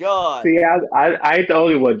 My god! See, I ain't the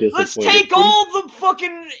only one disappointed. Let's take all the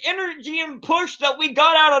fucking energy and push that we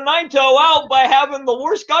got out of Naito out by having the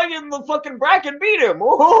worst guy in the fucking bracket beat him.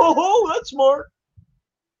 Oh, that's smart.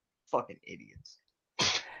 Fucking idiots.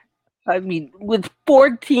 I mean, with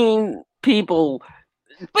 14 people.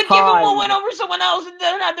 But give him a win over someone else. It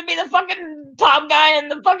doesn't have to be the fucking top guy in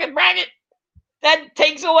the fucking bracket. That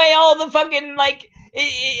takes away all the fucking, like,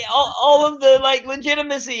 all of the, like,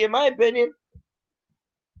 legitimacy, in my opinion.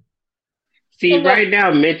 See, right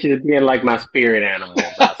now, Mitch is being like my spirit animal.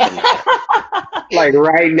 Like,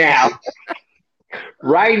 right now.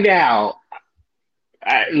 Right now.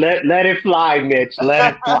 Let it fly, Mitch.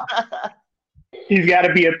 Let it fly. He's got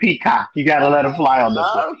to be a peacock. You got to let him fly on this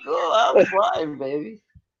one. Oh, cool. I'm flying, baby.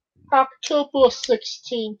 October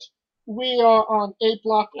 16th, we are on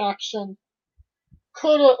A-Block action.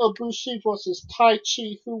 Kota Ibushi versus Tai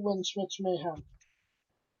Chi. Who wins Mitch Mayhem?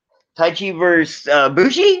 Tai Chi versus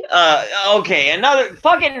Bushi? Okay, another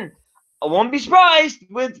fucking... I won't be surprised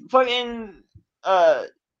with fucking Tai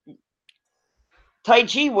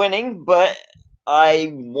Chi winning, but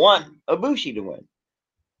I want Ibushi to win.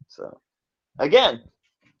 So, again.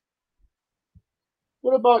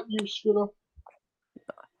 What about you, Scooter?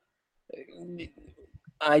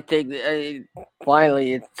 I think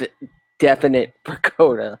finally it's definite for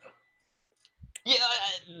Kota. Yeah,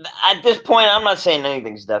 at this point, I'm not saying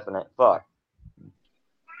anything's definite. Fuck.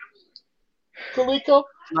 Kaliko?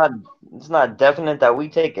 It's not definite that we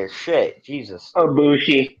take a shit. Jesus.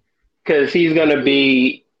 Ibushi, because he's going to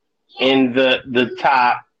be in the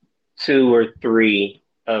top 2 or 3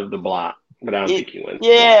 of the block. But I don't think he wins.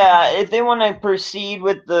 Yeah, if they want to proceed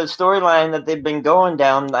with the storyline that they've been going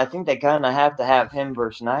down, I think they kind of have to have him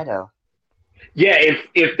versus Naito. Yeah,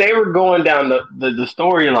 if they were going down the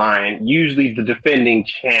storyline, usually the defending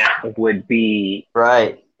champ would be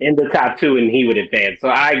right in the top 2 and he would advance. So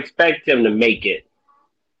I expect him to make it.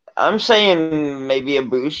 I'm saying maybe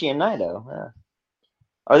Ibushi and Naito. Yeah.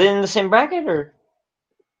 Are they in the same bracket or?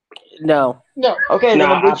 No. Okay, no,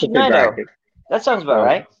 then Ibushi and Naito. That sounds about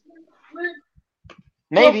right.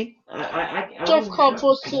 Maybe. Jeff Cobb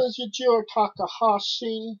versus Yujiro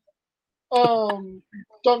Takahashi.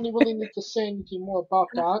 Don't really need to say anything more about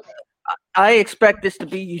that. I expect this to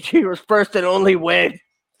be Yujiro's first and only win.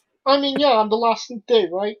 I mean, yeah, on the last day,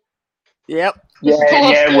 right? Yep. Yeah,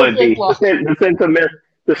 it would be.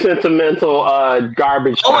 The sentimental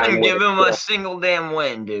garbage time. I wouldn't give him a single damn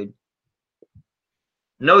win, dude.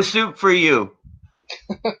 No soup for you.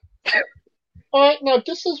 Alright, now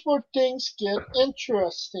this is where things get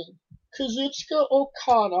interesting. Kazuchika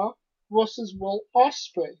Okada versus Will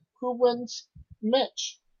Ospreay. Who wins?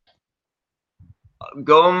 Mitch.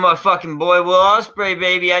 Go my fucking boy Will Ospreay,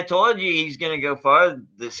 baby. I told you he's gonna go far in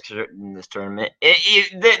this tournament.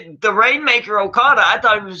 The Rainmaker Okada, I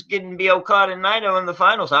thought it was gonna be Okada and Naito in the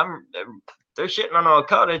finals. they're shitting on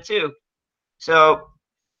Okada too. So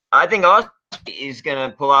I think Austin is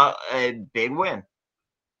gonna pull out a big win.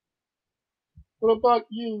 What about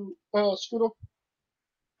you, Scooter?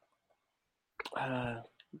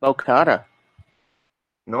 Okada.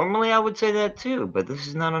 Normally I would say that too, but this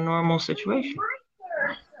is not a normal situation.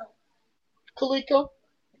 Kaliko?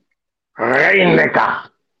 Rainmaker.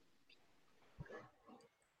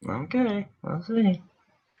 Okay, we'll see.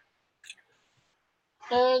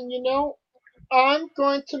 And I'm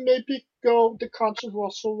going to maybe go the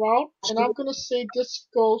controversial route, and I'm going to say this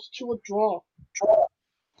goes to a draw.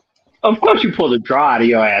 Of course, you pulled a draw out of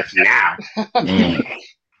your ass now.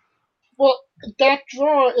 Well, that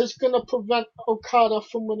draw is going to prevent Okada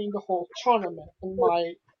from winning the whole tournament,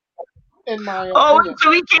 in my opinion.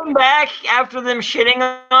 So he came back after them shitting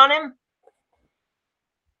on him?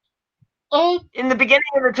 In the beginning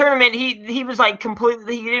of the tournament, he was like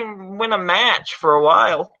completely, he didn't win a match for a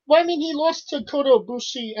while. Well, I mean, he lost to Kota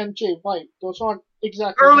Ibushi and Jay White. Those aren't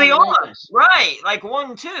exactly early on, right? Like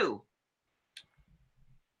 1-2,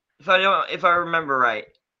 if I remember right.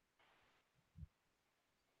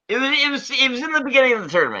 It was in the beginning of the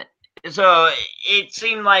tournament, so it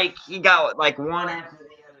seemed like he got like one after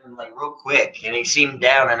the other, like real quick, and he seemed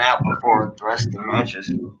down and out before the rest of the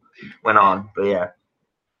matches went on. But yeah.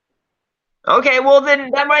 Okay, well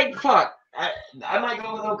then that might fuck. I might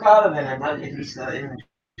go with Okada then if he's in the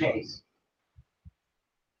chase.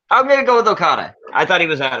 I'm gonna go with Okada. I thought he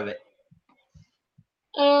was out of it.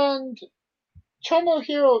 And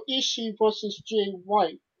Tomohiro Ishii versus Jay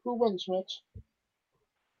White. Who wins, Mitch?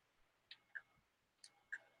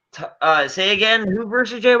 Say again. Who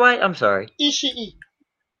versus Jay White? I'm sorry. Ishii.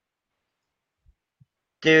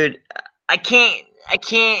 Dude, I can't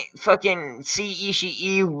fucking see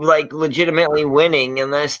Ishii like legitimately winning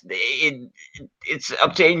unless it's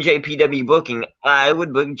up to NJPW booking. I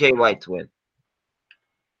would book Jay White to win.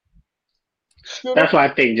 That's why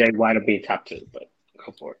I think Jay White will be top 2, but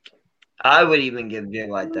go for it. I would even give Jay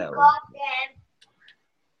White that one.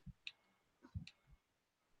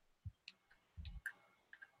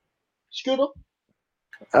 Scooter?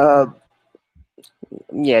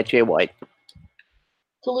 Yeah, Jay White.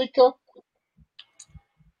 Kaliko?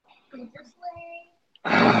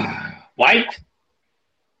 White?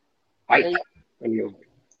 Okay.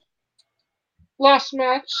 Last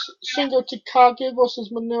match, Shingo Takagi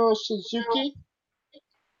versus Minoru Suzuki.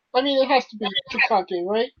 I mean, it has to be Takagi,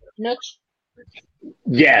 right, Mitch?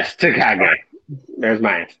 Yes, Takagi. There's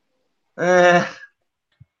mine.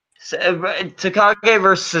 Takagi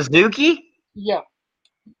versus Suzuki? Yeah.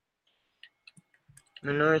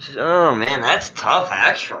 Oh man, that's tough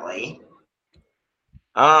actually.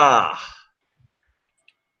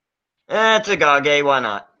 Takagi, why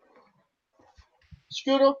not?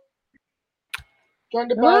 Scooter? Join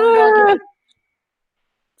the bandwagon?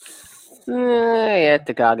 Yeah,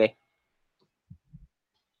 Takagi.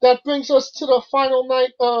 That brings us to the final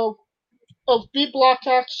night of B Block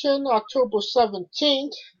action, October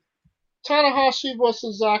 17th. Tanahashi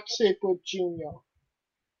versus Zack Sabre Jr.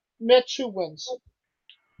 Mitch, who wins?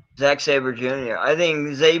 Zack Sabre Jr. I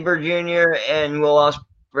think Sabre Jr. and Will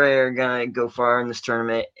Ospreay are gonna go far in this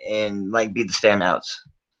tournament and like be the standouts.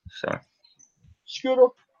 So. Scooter?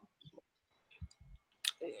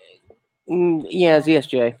 Yeah,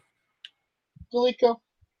 ZSJ. Delico?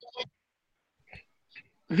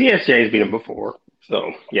 ZSJ's beat him before,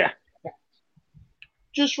 so yeah.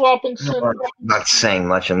 Juice Robinson. Not saying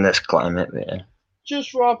much in this climate, man.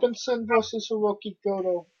 Juice Robinson versus Hiroki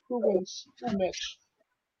Goto. Who wins? Mitch.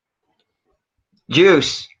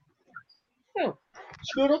 Juice.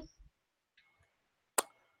 Scooter?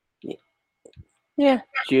 Yeah,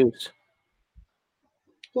 Juice.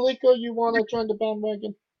 Delico, you want to join the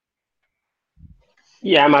bandwagon?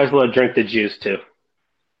 Yeah, I might as well drink the juice too.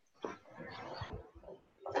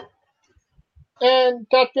 And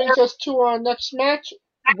that brings us to our next match.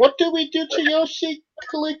 What do we do to Yoshi,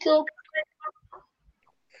 Kaliko?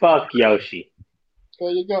 Fuck Yoshi. There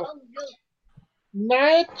you go.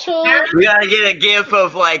 Naito. We gotta get a gif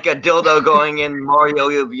of like a dildo going in Mario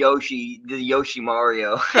of Yoshi, the Yoshi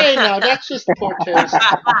Mario. Hey, now that's just poor taste.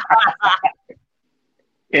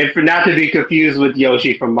 If not to be confused with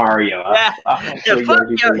Yoshi from Mario. Fuck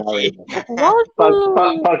Yoshi.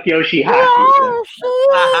 Fuck Yoshi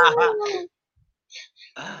hockey.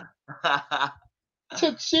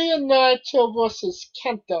 Tetsuya Naito versus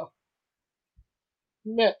Kenta.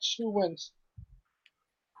 Mitch, who wins?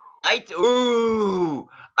 I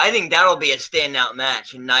think that'll be a standout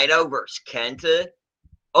match. Naito versus Kenta.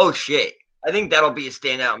 Oh shit! I think that'll be a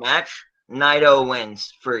standout match. Naito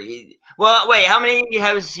wins for. Well, wait. How many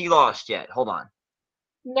has he lost yet? Hold on.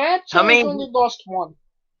 Naito has only lost one.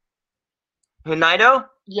 Naito?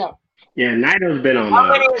 Yeah. Yeah, Naito's been on. How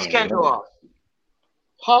many is Kenta lost?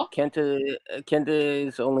 Huh? Kenta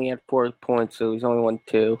is only at 4 points, so he's only won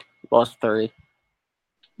 2, lost 3.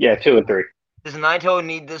 Yeah, 2 and 3. Does Naito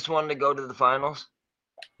need this one to go to the finals?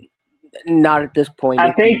 Not at this point.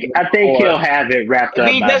 I think he'll have it wrapped up.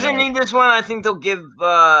 If he by doesn't then. need this one, I think they'll give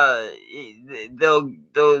the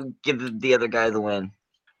other guy the win.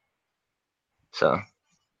 So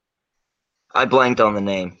I blanked on the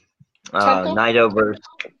name. Naito versus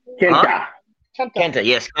Kenta. Kenta,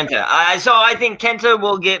 yes, Kenta. I think Kenta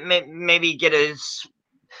will maybe get a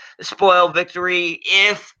spoil victory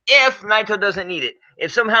if Naito doesn't need it.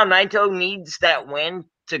 If somehow Naito needs that win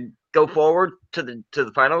to go forward to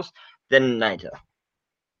the finals, then Naito.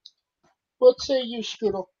 What say you,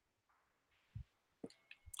 Scooter?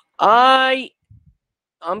 I'm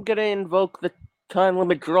gonna invoke the time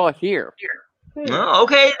limit draw here. Oh,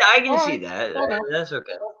 okay, I can see Alright, that. okay. That's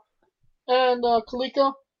okay. And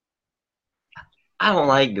Kaliko? I don't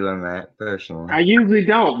like doing that personally. I usually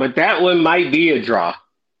don't, but that one might be a draw.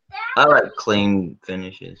 I like clean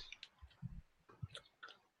finishes.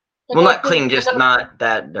 And Well, not clean, just not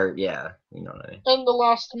that dirt. Yeah, you know what I mean. And the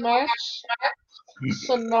last match,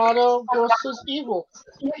 Sonata versus Evil.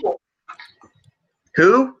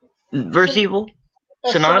 Who versus Evil?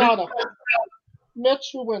 Sonata?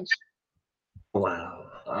 Mitch, who wins? Wow.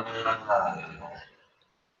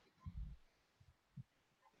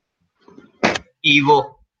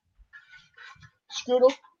 Evil.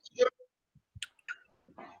 Scooter?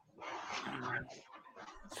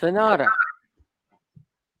 Sonata.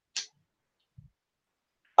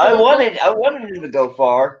 I wanted him to go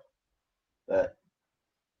far, but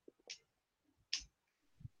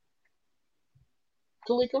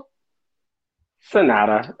Kaliko?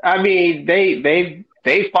 Sonata. I mean, they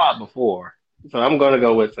fought before, so I'm gonna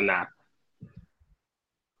go with Sonata.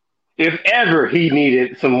 If ever he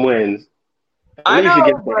needed some wins, at least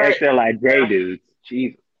against the XLIJ dudes.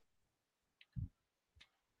 Jesus.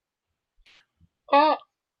 I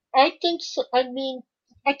think so. I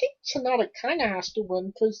think Sonata kind of has to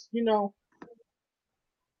win because Evil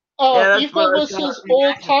was his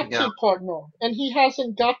old tag team partner, and he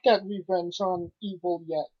hasn't got that revenge on Evil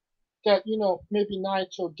yet. That maybe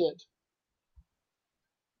Naito did.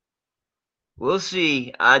 We'll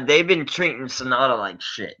see. They've been treating Sonata like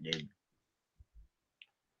shit, dude.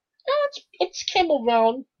 It's came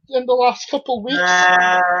around in the last couple weeks.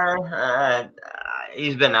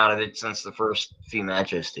 He's been out of it since the first few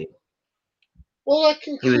matches, dude. Well, that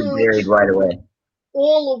concludes he was buried right away.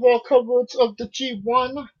 All of our coverage of the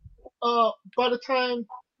G1. By the time,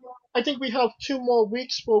 I think we have 2 more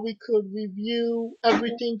weeks where we could review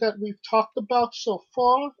everything that we've talked about so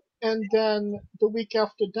far, and then the week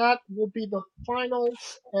after that will be the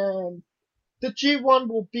finals, and the G1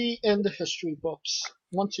 will be in the history books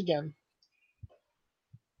once again.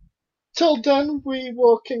 Till then, we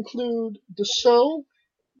will conclude the show.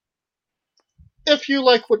 If you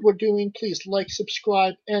like what we're doing, please like,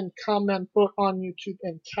 subscribe, and comment both on YouTube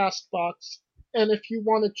and Castbox. And if you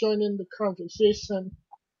want to join in the conversation,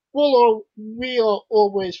 we are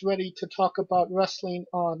always ready to talk about wrestling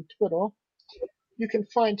on Twitter. You can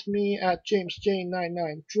find me at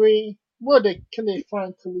JamesJ993. Where can they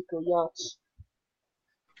find Kaliko Yachts?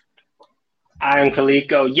 I'm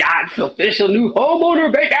Kaliko Yachts, official new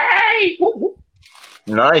homeowner, baby!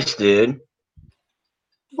 Nice, dude.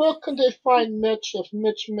 Where can they find Mitch if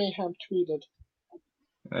Mitch Mayhem tweeted?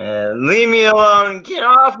 Leave me alone. Get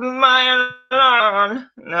off my lawn.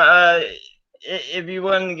 If you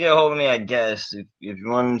want to get a hold of me, I guess. If you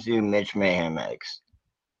want to, Mitch Mayhem X.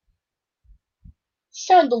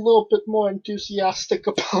 Sound a little bit more enthusiastic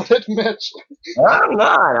about it, Mitch. I'm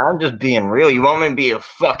not. I'm just being real. You want me to be a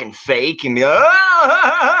fucking fake and be like,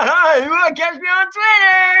 oh, you want to catch me on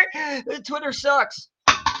Twitter? Twitter sucks.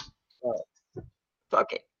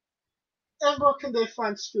 Fuck it. And where can they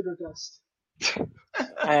find Scooter Dust?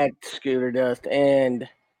 At Scooter Dust and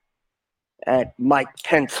at Mike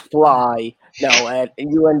Pence Fly. No, at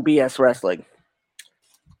UNBS Wrestling.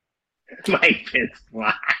 Mike Pence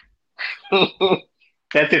Fly.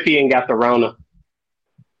 That's if he ain't got the Rona.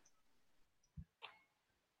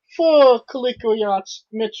 For Kaliko Yachts,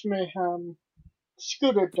 Mitch Mayhem,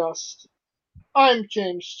 Scooter Dust, I'm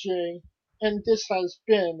James J, and this has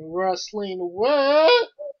been Wrestling What?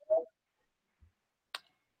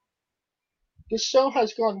 The show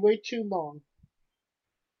has gone way too long.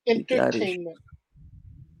 Entertainment.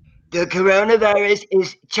 The coronavirus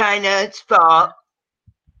is China's fault.